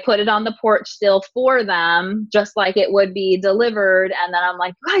 but I put it on the porch still for them, just like it would be delivered. And then I'm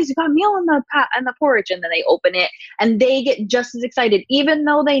like, guys, you got mail on the porch. And then they open it and they get just as excited, even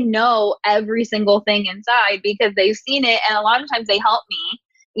though they know every single thing inside because they've seen it. And a lot of times they help me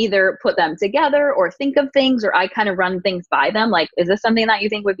either put them together or think of things, or I kind of run things by them. Like, is this something that you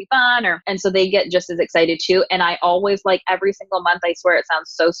think would be fun? And so they get just as excited too. And I always, like, every single month, I swear it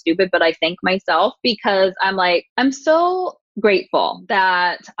sounds so stupid, but I thank myself because I'm like, I'm so grateful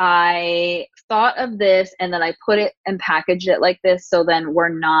that I thought of this and then I put it and packaged it like this. So then we're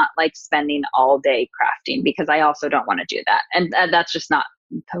not like spending all day crafting, because I also don't want to do that. And that's just not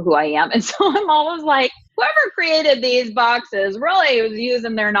who I am. And so I'm always like, whoever created these boxes really was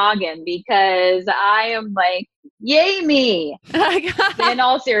using their noggin, because I am like, yay me. In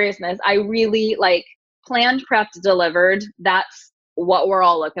all seriousness, I really like planned, prepped, delivered. That's what we're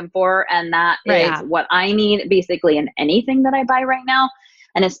all looking for. And that is what I need basically in anything that I buy right now.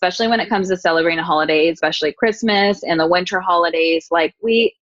 And especially when it comes to celebrating holidays, especially Christmas and the winter holidays, like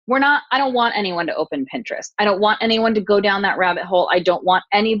I don't want anyone to open Pinterest. I don't want anyone to go down that rabbit hole. I don't want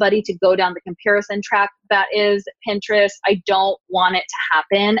anybody to go down the comparison track that is Pinterest. I don't want it to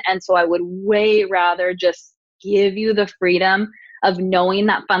happen. And so I would way rather just give you the freedom of knowing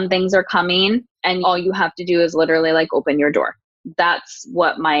that fun things are coming. And all you have to do is literally like open your door. That's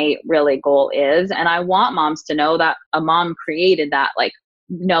what my really goal is. And I want moms to know that a mom created that, like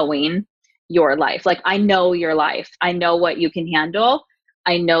knowing your life. Like, I know your life. I know what you can handle.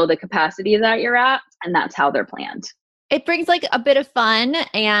 I know the capacity that you're at, and that's how they're planned. It brings like a bit of fun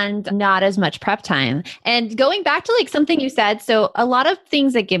and not as much prep time. And going back to like something you said, so a lot of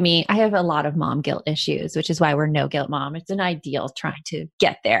things that I have a lot of mom guilt issues, which is why we're No Guilt Mom. It's an ideal trying to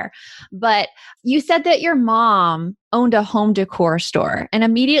get there. But you said that your mom owned a home decor store. And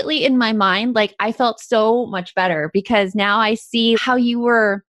immediately in my mind, like I felt so much better, because now I see how you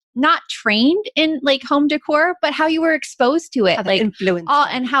were not trained in like home decor, but how you were exposed to it, like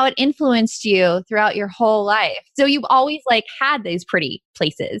and how it influenced you throughout your whole life. So you've always like had these pretty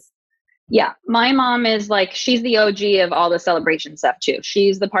places. Yeah. My mom is like, she's the OG of all the celebration stuff too.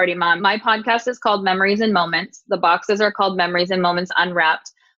 She's the party mom. My podcast is called Memories and Moments. The boxes are called Memories and Moments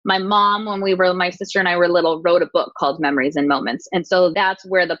Unwrapped. My mom, when my sister and I were little, wrote a book called Memories and Moments. And so that's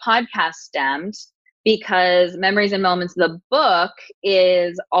where the podcast stemmed. Because Memories and Moments, the book,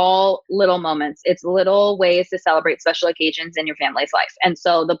 is all little moments. It's little ways to celebrate special occasions in your family's life. And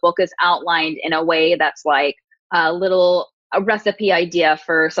so the book is outlined in a way that's like a recipe idea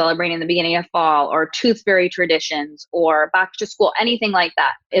for celebrating the beginning of fall, or tooth fairy traditions, or back to school, anything like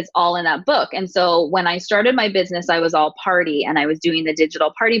that. It's all in that book. And so when I started my business, I was all party, and I was doing the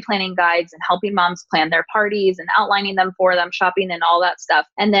digital party planning guides and helping moms plan their parties and outlining them for them, shopping and all that stuff.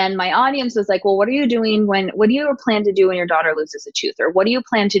 And then my audience was like, well, what are you doing what do you plan to do when your daughter loses a tooth? Or what do you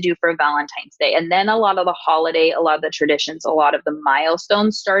plan to do for Valentine's Day? And then a lot of the traditions, a lot of the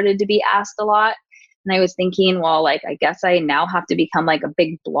milestones started to be asked a lot. And I was thinking, well, like, I guess I now have to become like a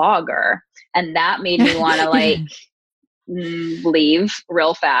big blogger. And that made me want to like leave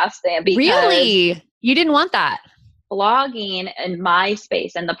real fast. Really? You didn't want that? Blogging in my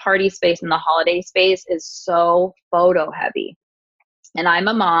space and the party space and the holiday space is so photo heavy. And I'm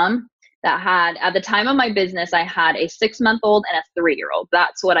a mom that had, at the time of my business, I had a 6-month-old and a 3-year-old.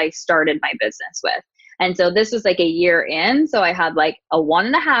 That's what I started my business with. And so this was like a year in. So I had like a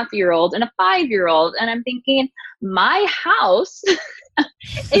 1.5-year-old and a 5-year-old. And I'm thinking, my house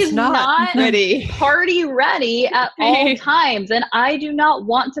is not ready, party ready at all times. And I do not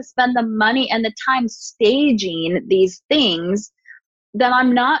want to spend the money and the time staging these things that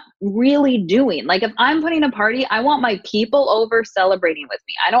I'm not really doing. Like, if I'm putting a party, I want my people over celebrating with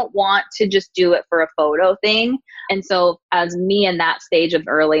me. I don't want to just do it for a photo thing. And so as me in that stage of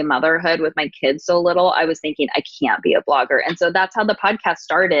early motherhood with my kids so little, I was thinking I can't be a blogger. And so that's how the podcast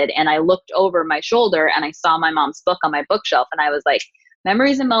started. And I looked over my shoulder and I saw my mom's book on my bookshelf. And I was like,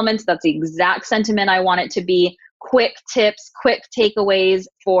 Memories and Moments, that's the exact sentiment I want it to be. Quick tips, quick takeaways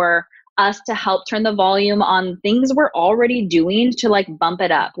for us to help turn the volume on things we're already doing to like bump it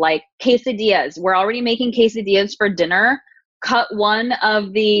up. Like quesadillas. We're already making quesadillas for dinner. Cut one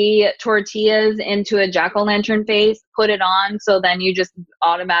of the tortillas into a jack-o'-lantern face, put it on. So then you just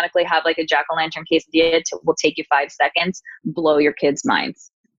automatically have like a jack-o'-lantern quesadilla. It will take you 5 seconds, blow your kids'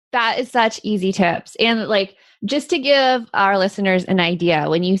 minds. That is such easy tips. And like, just to give our listeners an idea,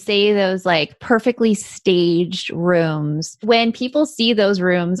 when you say those like perfectly staged rooms, when people see those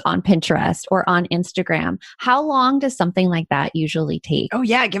rooms on Pinterest or on Instagram, how long does something like that usually take? Oh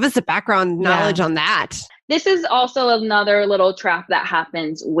yeah, give us the background knowledge on that. This is also another little trap that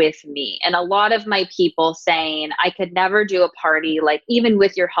happens with me. And a lot of my people saying, I could never do a party, like even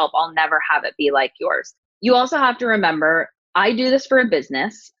with your help, I'll never have it be like yours. You also have to remember, I do this for a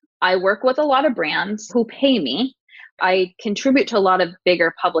business. I work with a lot of brands who pay me I contribute to a lot of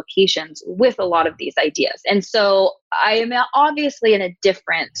bigger publications with a lot of these ideas. And so I am obviously in a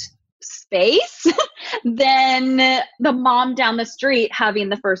different space than the mom down the street having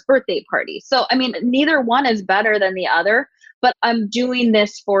the first birthday party. So, I mean, neither one is better than the other, but I'm doing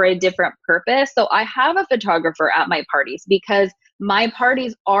this for a different purpose. So I have a photographer at my parties because my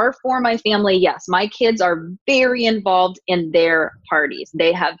parties are for my family. Yes, my kids are very involved in their parties.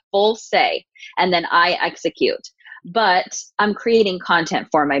 They have full say, and then I execute. But I'm creating content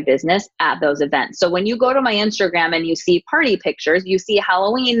for my business at those events. So when you go to my Instagram and you see party pictures, you see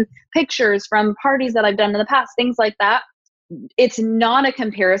Halloween pictures from parties that I've done in the past, things like that. It's not a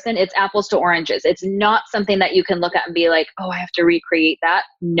comparison. It's apples to oranges. It's not something that you can look at and be like, oh, I have to recreate that.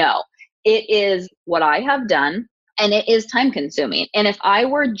 No, it is what I have done. And it is time consuming. And if I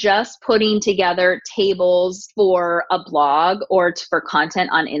were just putting together tables for a blog or for content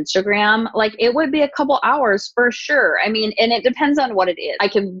on Instagram, like it would be a couple hours for sure. I mean, and it depends on what it is. I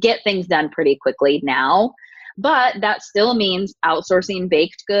can get things done pretty quickly now, but that still means outsourcing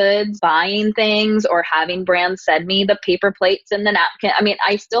baked goods, buying things, or having brands send me the paper plates and the napkin. I mean,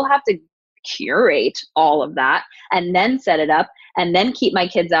 I still have to curate all of that and then set it up and then keep my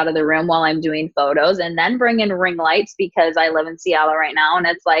kids out of the room while I'm doing photos and then bring in ring lights because I live in Seattle right now and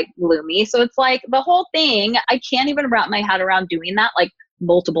it's like gloomy. So it's like the whole thing, I can't even wrap my head around doing that like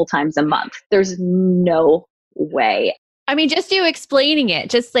multiple times a month. There's no way. I mean, just you explaining it,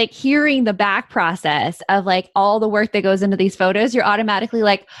 just like hearing the back process of like all the work that goes into these photos, you're automatically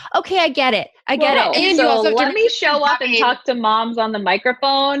like, okay, I get it. I get it. And so let me show up and talk to moms on the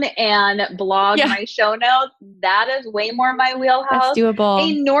microphone and blog my show notes. That is way more my wheelhouse. That's doable.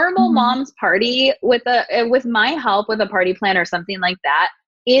 A normal mom's party with my help with a party plan or something like that.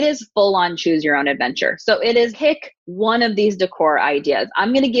 It is full on choose your own adventure. So it is pick one of these decor ideas.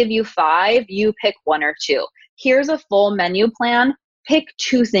 I'm going to give you 5. You pick 1 or 2. Here's a full menu plan. Pick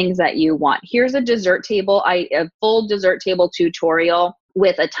 2 things that you want. Here's a dessert table, a full dessert table tutorial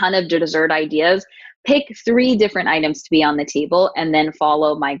with a ton of dessert ideas. Pick 3 different items to be on the table and then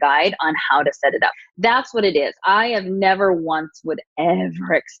follow my guide on how to set it up. That's what it is. I have never once would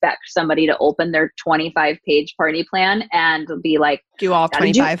ever expect somebody to open their 25-page party plan and be like, do all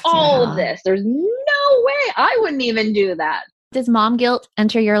 25. Do all of this. There's no way. I wouldn't even do that. Does mom guilt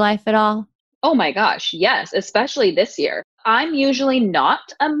enter your life at all? Oh my gosh, yes, especially this year. I'm usually not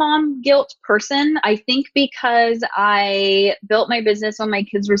a mom guilt person. I think because I built my business when my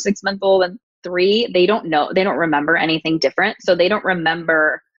kids were 6 months old and 3, they don't remember anything different. So they don't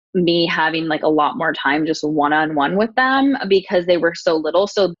remember me having like a lot more time just one-on-one with them because they were so little.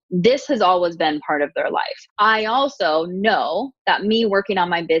 So this has always been part of their life. I also know that me working on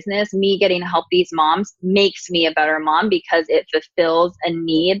my business, me getting to help these moms makes me a better mom because it fulfills a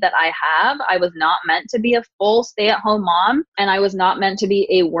need that I have. I was not meant to be a full stay-at-home mom and I was not meant to be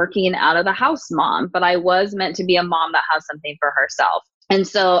a working out of the house mom, but I was meant to be a mom that has something for herself. And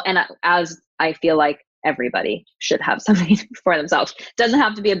so, and as I feel like everybody should have something for themselves. Doesn't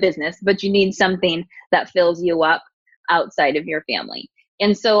have to be a business, but you need something that fills you up outside of your family.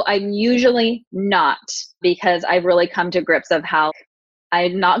 And so I'm usually not, because I've really come to grips of how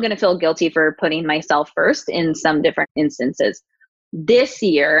I'm not going to feel guilty for putting myself first in some different instances. This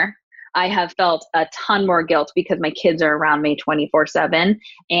year, I have felt a ton more guilt because my kids are around me 24/7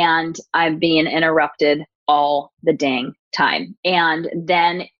 and I'm being interrupted all the dang time. And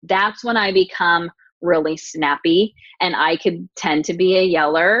then that's when I become really snappy and I could tend to be a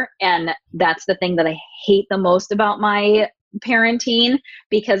yeller. And that's the thing that I hate the most about my parenting,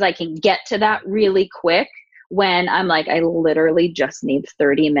 because I can get to that really quick when I'm like, I literally just need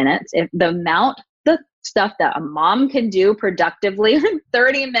 30 minutes. If the stuff that a mom can do productively in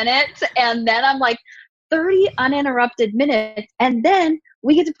 30 minutes, and then I'm like 30 uninterrupted minutes, and then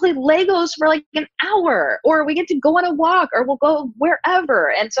we get to play Legos for like an hour, or we get to go on a walk, or we'll go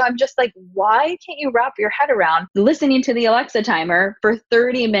wherever. And so I'm just like, why can't you wrap your head around listening to the Alexa timer for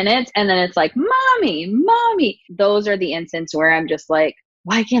 30 minutes? And then it's like, mommy. Those are the instances where I'm just like,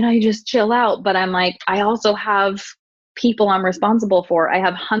 why can't I just chill out? But I'm like, I also have people I'm responsible for. I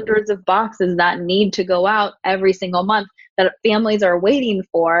have hundreds of boxes that need to go out every single month that families are waiting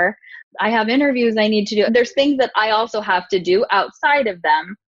for. I have interviews I need to do. There's things that I also have to do outside of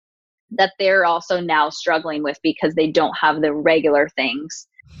them that they're also now struggling with because they don't have the regular things.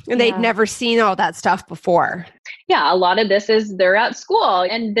 And they'd never seen all that stuff before. Yeah, a lot of this is they're at school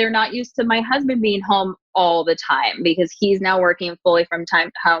and they're not used to my husband being home all the time because he's now working fully from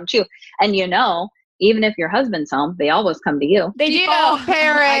home too. And even if your husband's home, they always come to you. They default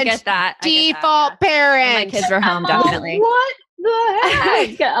parent. I get that. Default parent. My kids were home, definitely. the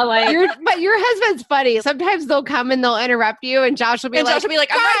heck? I'm like, but your husband's funny. Sometimes they'll come and they'll interrupt you, and Josh will be like, I'm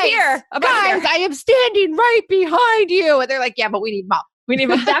right here. Guys, I am standing right behind you. And they're like, yeah, but we need mom. We need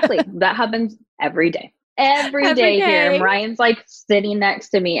mom. Exactly. That happens every day. Every day here. Ryan's like sitting next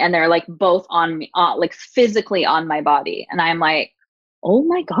to me and they're like both on me, like physically on my body. And I'm like, oh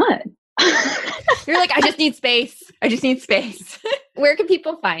my God. You're like, I just need space. Where can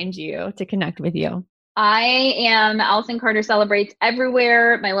people find you to connect with you? I am Allison Carter Celebrates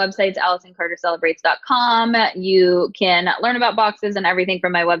everywhere. My website's AllisonCarterCelebrates.com. You can learn about boxes and everything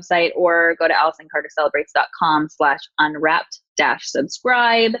from my website, or go to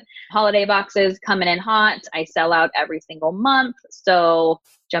AllisonCarterCelebrates.com/unwrapped-subscribe. Holiday boxes coming in hot. I sell out every single month. So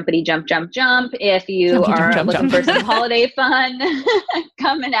jumpity jump, jump, jump. If you are looking for some holiday fun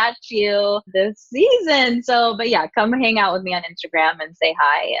coming at you this season. So, but yeah, come hang out with me on Instagram and say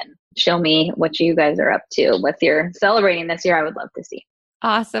hi and show me what you guys are up to with your celebrating this year. I would love to see.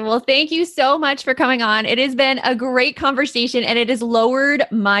 Awesome. Well, thank you so much for coming on. It has been a great conversation, and it has lowered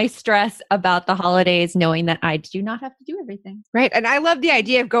my stress about the holidays, knowing that I do not have to do everything. Right. And I love the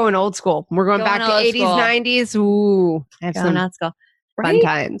idea of going old school. We're going back to 80s, 90s. Ooh, I have some old school. Fun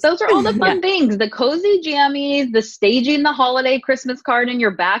times. Those are all the fun things. The cozy jammies, the staging the holiday Christmas card in your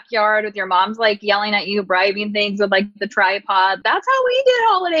backyard with your mom's like yelling at you, bribing things with like the tripod. That's how we did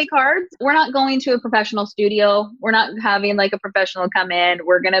holiday cards. We're not going to a professional studio. We're not having like a professional come in.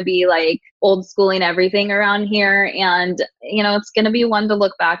 We're going to be like old schooling everything around here. And, you know, it's going to be one to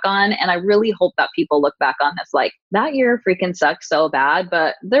look back on. And I really hope that people look back on this like, that year freaking sucked so bad,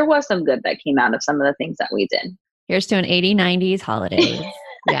 but there was some good that came out of some of the things that we did. Here's to an 80s, 90s holidays.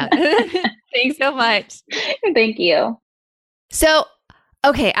 Yeah. Thanks so much. Thank you. So,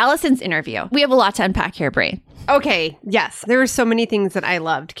 okay, Allison's interview. We have a lot to unpack here, Brie. Okay. Yes. There were so many things that I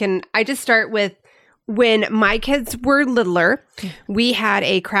loved. Can I just start with when my kids were littler, we had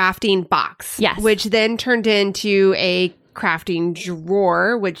a crafting box. Yes. Which then turned into a crafting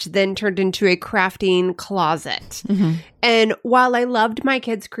drawer, which then turned into a crafting closet. Mm-hmm. And while I loved my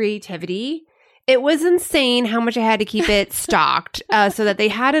kids' creativity, it was insane how much I had to keep it stocked so that they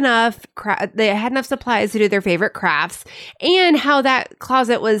had enough supplies to do their favorite crafts, and how that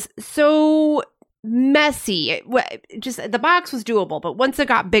closet was so messy. Just the box was doable, but once it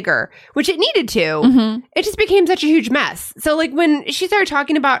got bigger, which it needed to, it just became such a huge mess. So like when she started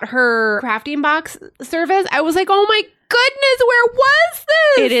talking about her crafting box service, I was like, oh my goodness, where was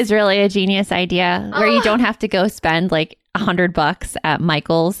this? It is really a genius idea where you don't have to go spend like $100 at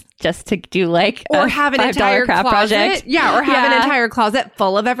Michael's just to do like or have an entire craft project. Yeah, or have an entire closet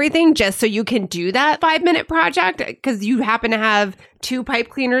full of everything just so you can do that 5-minute project because you happen to have 2 pipe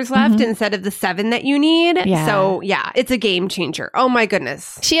cleaners left instead of the 7 that you need. Yeah. So yeah, it's a game changer. Oh my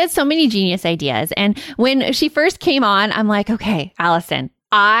goodness. She has so many genius ideas. And when she first came on, I'm like, okay, Allison,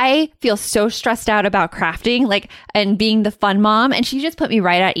 I feel so stressed out about crafting, like, and being the fun mom. And she just put me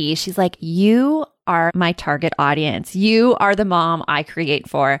right at ease. She's like, you are my target audience. You are the mom I create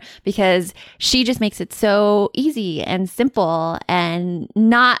for, because she just makes it so easy and simple and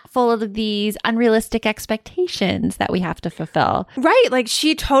not full of these unrealistic expectations that we have to fulfill. Right. Like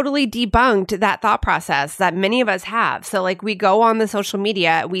she totally debunked that thought process that many of us have. So like we go on the social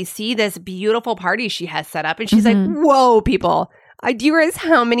media, we see this beautiful party she has set up and she's like, whoa, people. Do you realize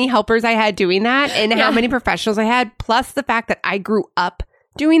how many helpers I had doing that and how many professionals I had? Plus the fact that I grew up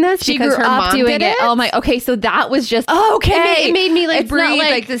doing this she because grew her up mom doing did it. Oh my, okay. So that was just, okay. It made me like It's breathe not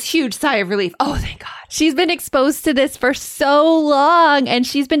like this huge sigh of relief. Oh, thank God. She's been exposed to this for so long and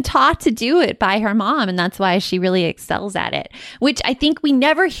she's been taught to do it by her mom. And that's why she really excels at it, which I think we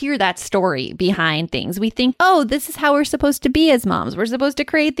never hear that story behind things. We think, oh, this is how we're supposed to be as moms. We're supposed to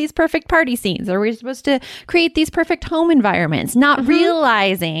create these perfect party scenes, or we're supposed to create these perfect home environments, not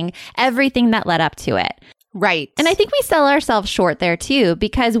realizing everything that led up to it. Right. And I think we sell ourselves short there too,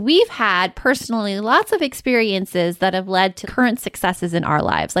 because we've had personally lots of experiences that have led to current successes in our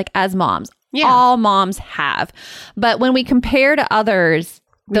lives, like as moms. Yeah. All moms have. But when we compare to others,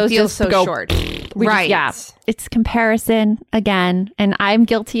 those feel just so go, short. Right. It's comparison again. And I'm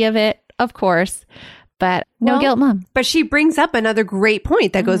guilty of it, of course. But no guilt mom. But she brings up another great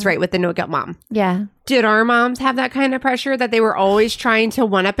point that goes right with the no guilt mom. Yeah. Did our moms have that kind of pressure that they were always trying to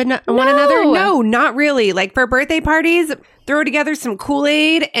one up one another? No, not really. Like for birthday parties, throw together some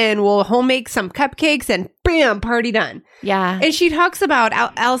Kool-Aid and we'll home make some cupcakes and bam, party done. Yeah. And she talks about,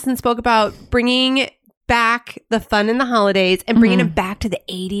 Allison spoke about bringing back the fun in the holidays and bringing it back to the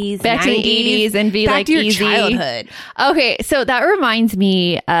 80s, back 90s, to the 80s and be back like to your easy childhood. Okay, so that reminds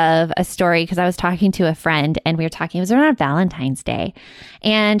me of a story because I was talking to a friend and we were talking, it was around Valentine's Day.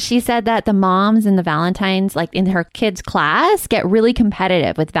 And she said that the moms in the Valentine's, like in her kids' class, get really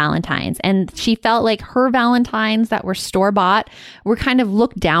competitive with Valentine's. And she felt like her Valentines that were store-bought were kind of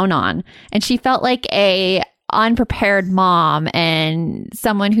looked down on. And she felt like a unprepared mom and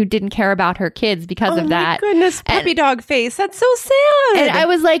someone who didn't care about her kids because of that. Oh my goodness, puppy dog face. That's so sad. And I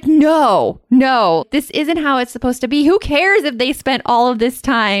was like, no, this isn't how it's supposed to be. Who cares if they spent all of this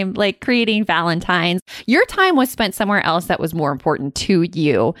time like creating Valentines? Your time was spent somewhere else that was more important to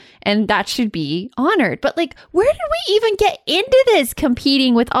you. And that should be honored. But like, where did we even get into this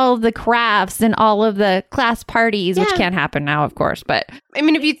competing with all of the crafts and all of the class parties, which can't happen now, of course. But I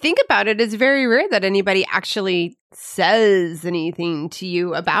mean, if you think about it, it's very rare that anybody actually says anything to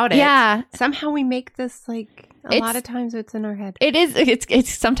you about it. Yeah. Somehow we make this like a lot of times it's in our head. It is.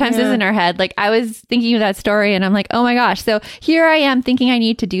 It's sometimes is in our head. Like I was thinking of that story and I'm like, oh my gosh. So here I am thinking I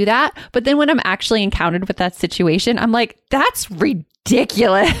need to do that. But then when I'm actually encountered with that situation, I'm like, that's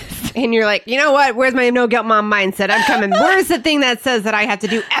ridiculous. And you're like, you know what? Where's my no guilt mom mindset? I'm coming. Where's the thing that says that I have to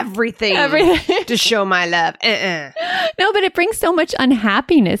do everything to show my love? No, but it brings so much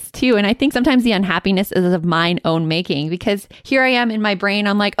unhappiness too. And I think sometimes the unhappiness is of mine own making because here I am in my brain.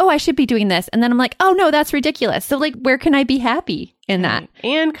 I'm like, oh, I should be doing this. And then I'm like, oh no, that's ridiculous. So like, where can I be happy in that?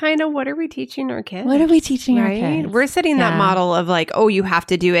 And kind of what are we teaching our kids? What are we teaching our kids? We're setting that model of like, oh, you have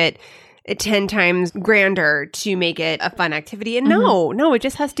to do it 10 times grander to make it a fun activity. And no, it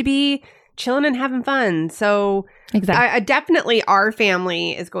just has to be chilling and having fun. So exactly. Definitely our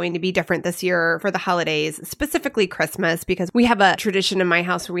family is going to be different this year for the holidays, specifically Christmas, because we have a tradition in my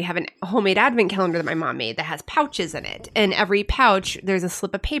house where we have a homemade advent calendar that my mom made that has pouches in it. And every pouch, there's a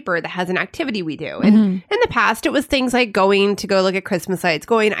slip of paper that has an activity we do. And in the past, it was things like going to go look at Christmas lights,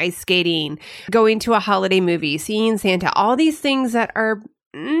 going ice skating, going to a holiday movie, seeing Santa, all these things that are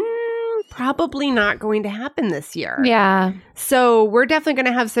probably not going to happen this year. Yeah. So we're definitely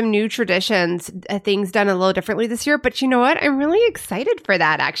going to have some new traditions, things done a little differently this year. But you know what? I'm really excited for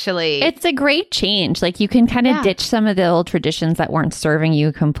that, actually. It's a great change. Like you can kind of ditch some of the old traditions that weren't serving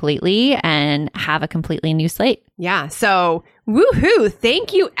you completely and have a completely new slate. Yeah. So woohoo.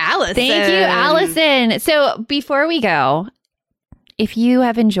 Thank you, Allison. Thank you, Allison. So before we go, if you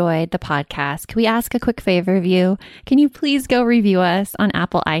have enjoyed the podcast, can we ask a quick favor of you? Can you please go review us on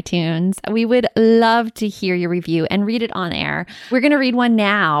Apple iTunes? We would love to hear your review and read it on air. We're going to read one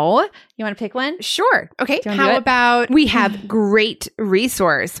now. You want to pick one? Sure. Okay. How about we have Great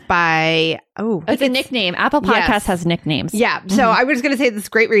Resource by... it's a nickname. Apple Podcasts has nicknames. Yeah. So I was going to say this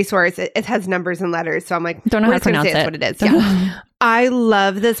Great Resource. It has numbers and letters. So I'm like, don't know how to pronounce it. That's what it is. Yeah. I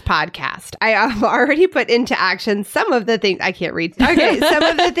love this podcast. I have already put into action some of the things. I can't read. Okay. Some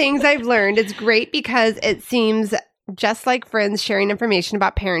of the things I've learned. It's great because it seems just like friends sharing information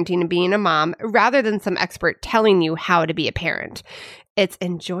about parenting and being a mom rather than some expert telling you how to be a parent. It's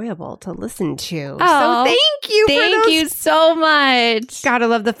enjoyable to listen to. So thank you. Thank you so much. Gotta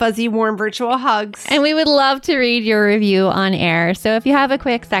love the fuzzy, warm virtual hugs. And we would love to read your review on air. So if you have a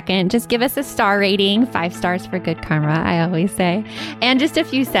quick second, just give us a star rating, 5 stars for good karma, I always say, and just a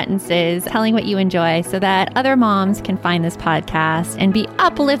few sentences telling what you enjoy so that other moms can find this podcast and be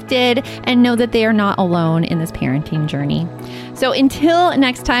uplifted and know that they are not alone in this parenting journey. So until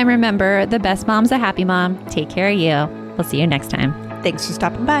next time, remember, the best mom's a happy mom. Take care of you. We'll see you next time. Thanks for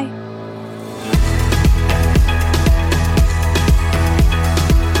stopping by.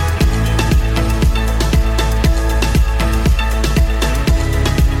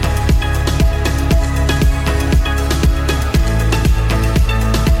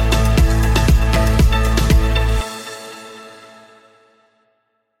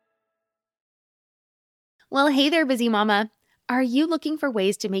 Well, hey there, busy mama. Are you looking for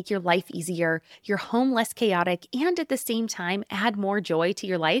ways to make your life easier, your home less chaotic, and at the same time add more joy to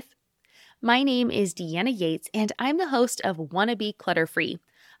your life? My name is Deanna Yates, and I'm the host of Wanna Be Clutter Free,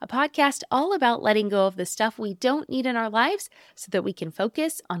 a podcast all about letting go of the stuff we don't need in our lives so that we can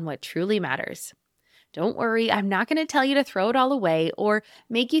focus on what truly matters. Don't worry, I'm not going to tell you to throw it all away or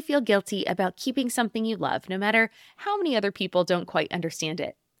make you feel guilty about keeping something you love, no matter how many other people don't quite understand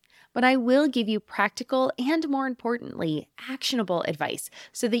it. But I will give you practical and, more importantly, actionable advice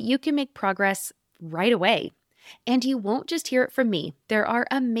so that you can make progress right away. And you won't just hear it from me. There are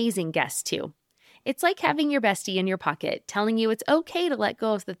amazing guests too. It's like having your bestie in your pocket telling you it's okay to let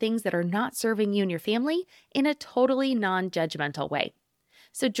go of the things that are not serving you and your family in a totally non-judgmental way.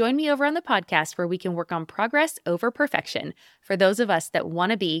 So join me over on the podcast where we can work on progress over perfection for those of us that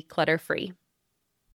want to be clutter-free.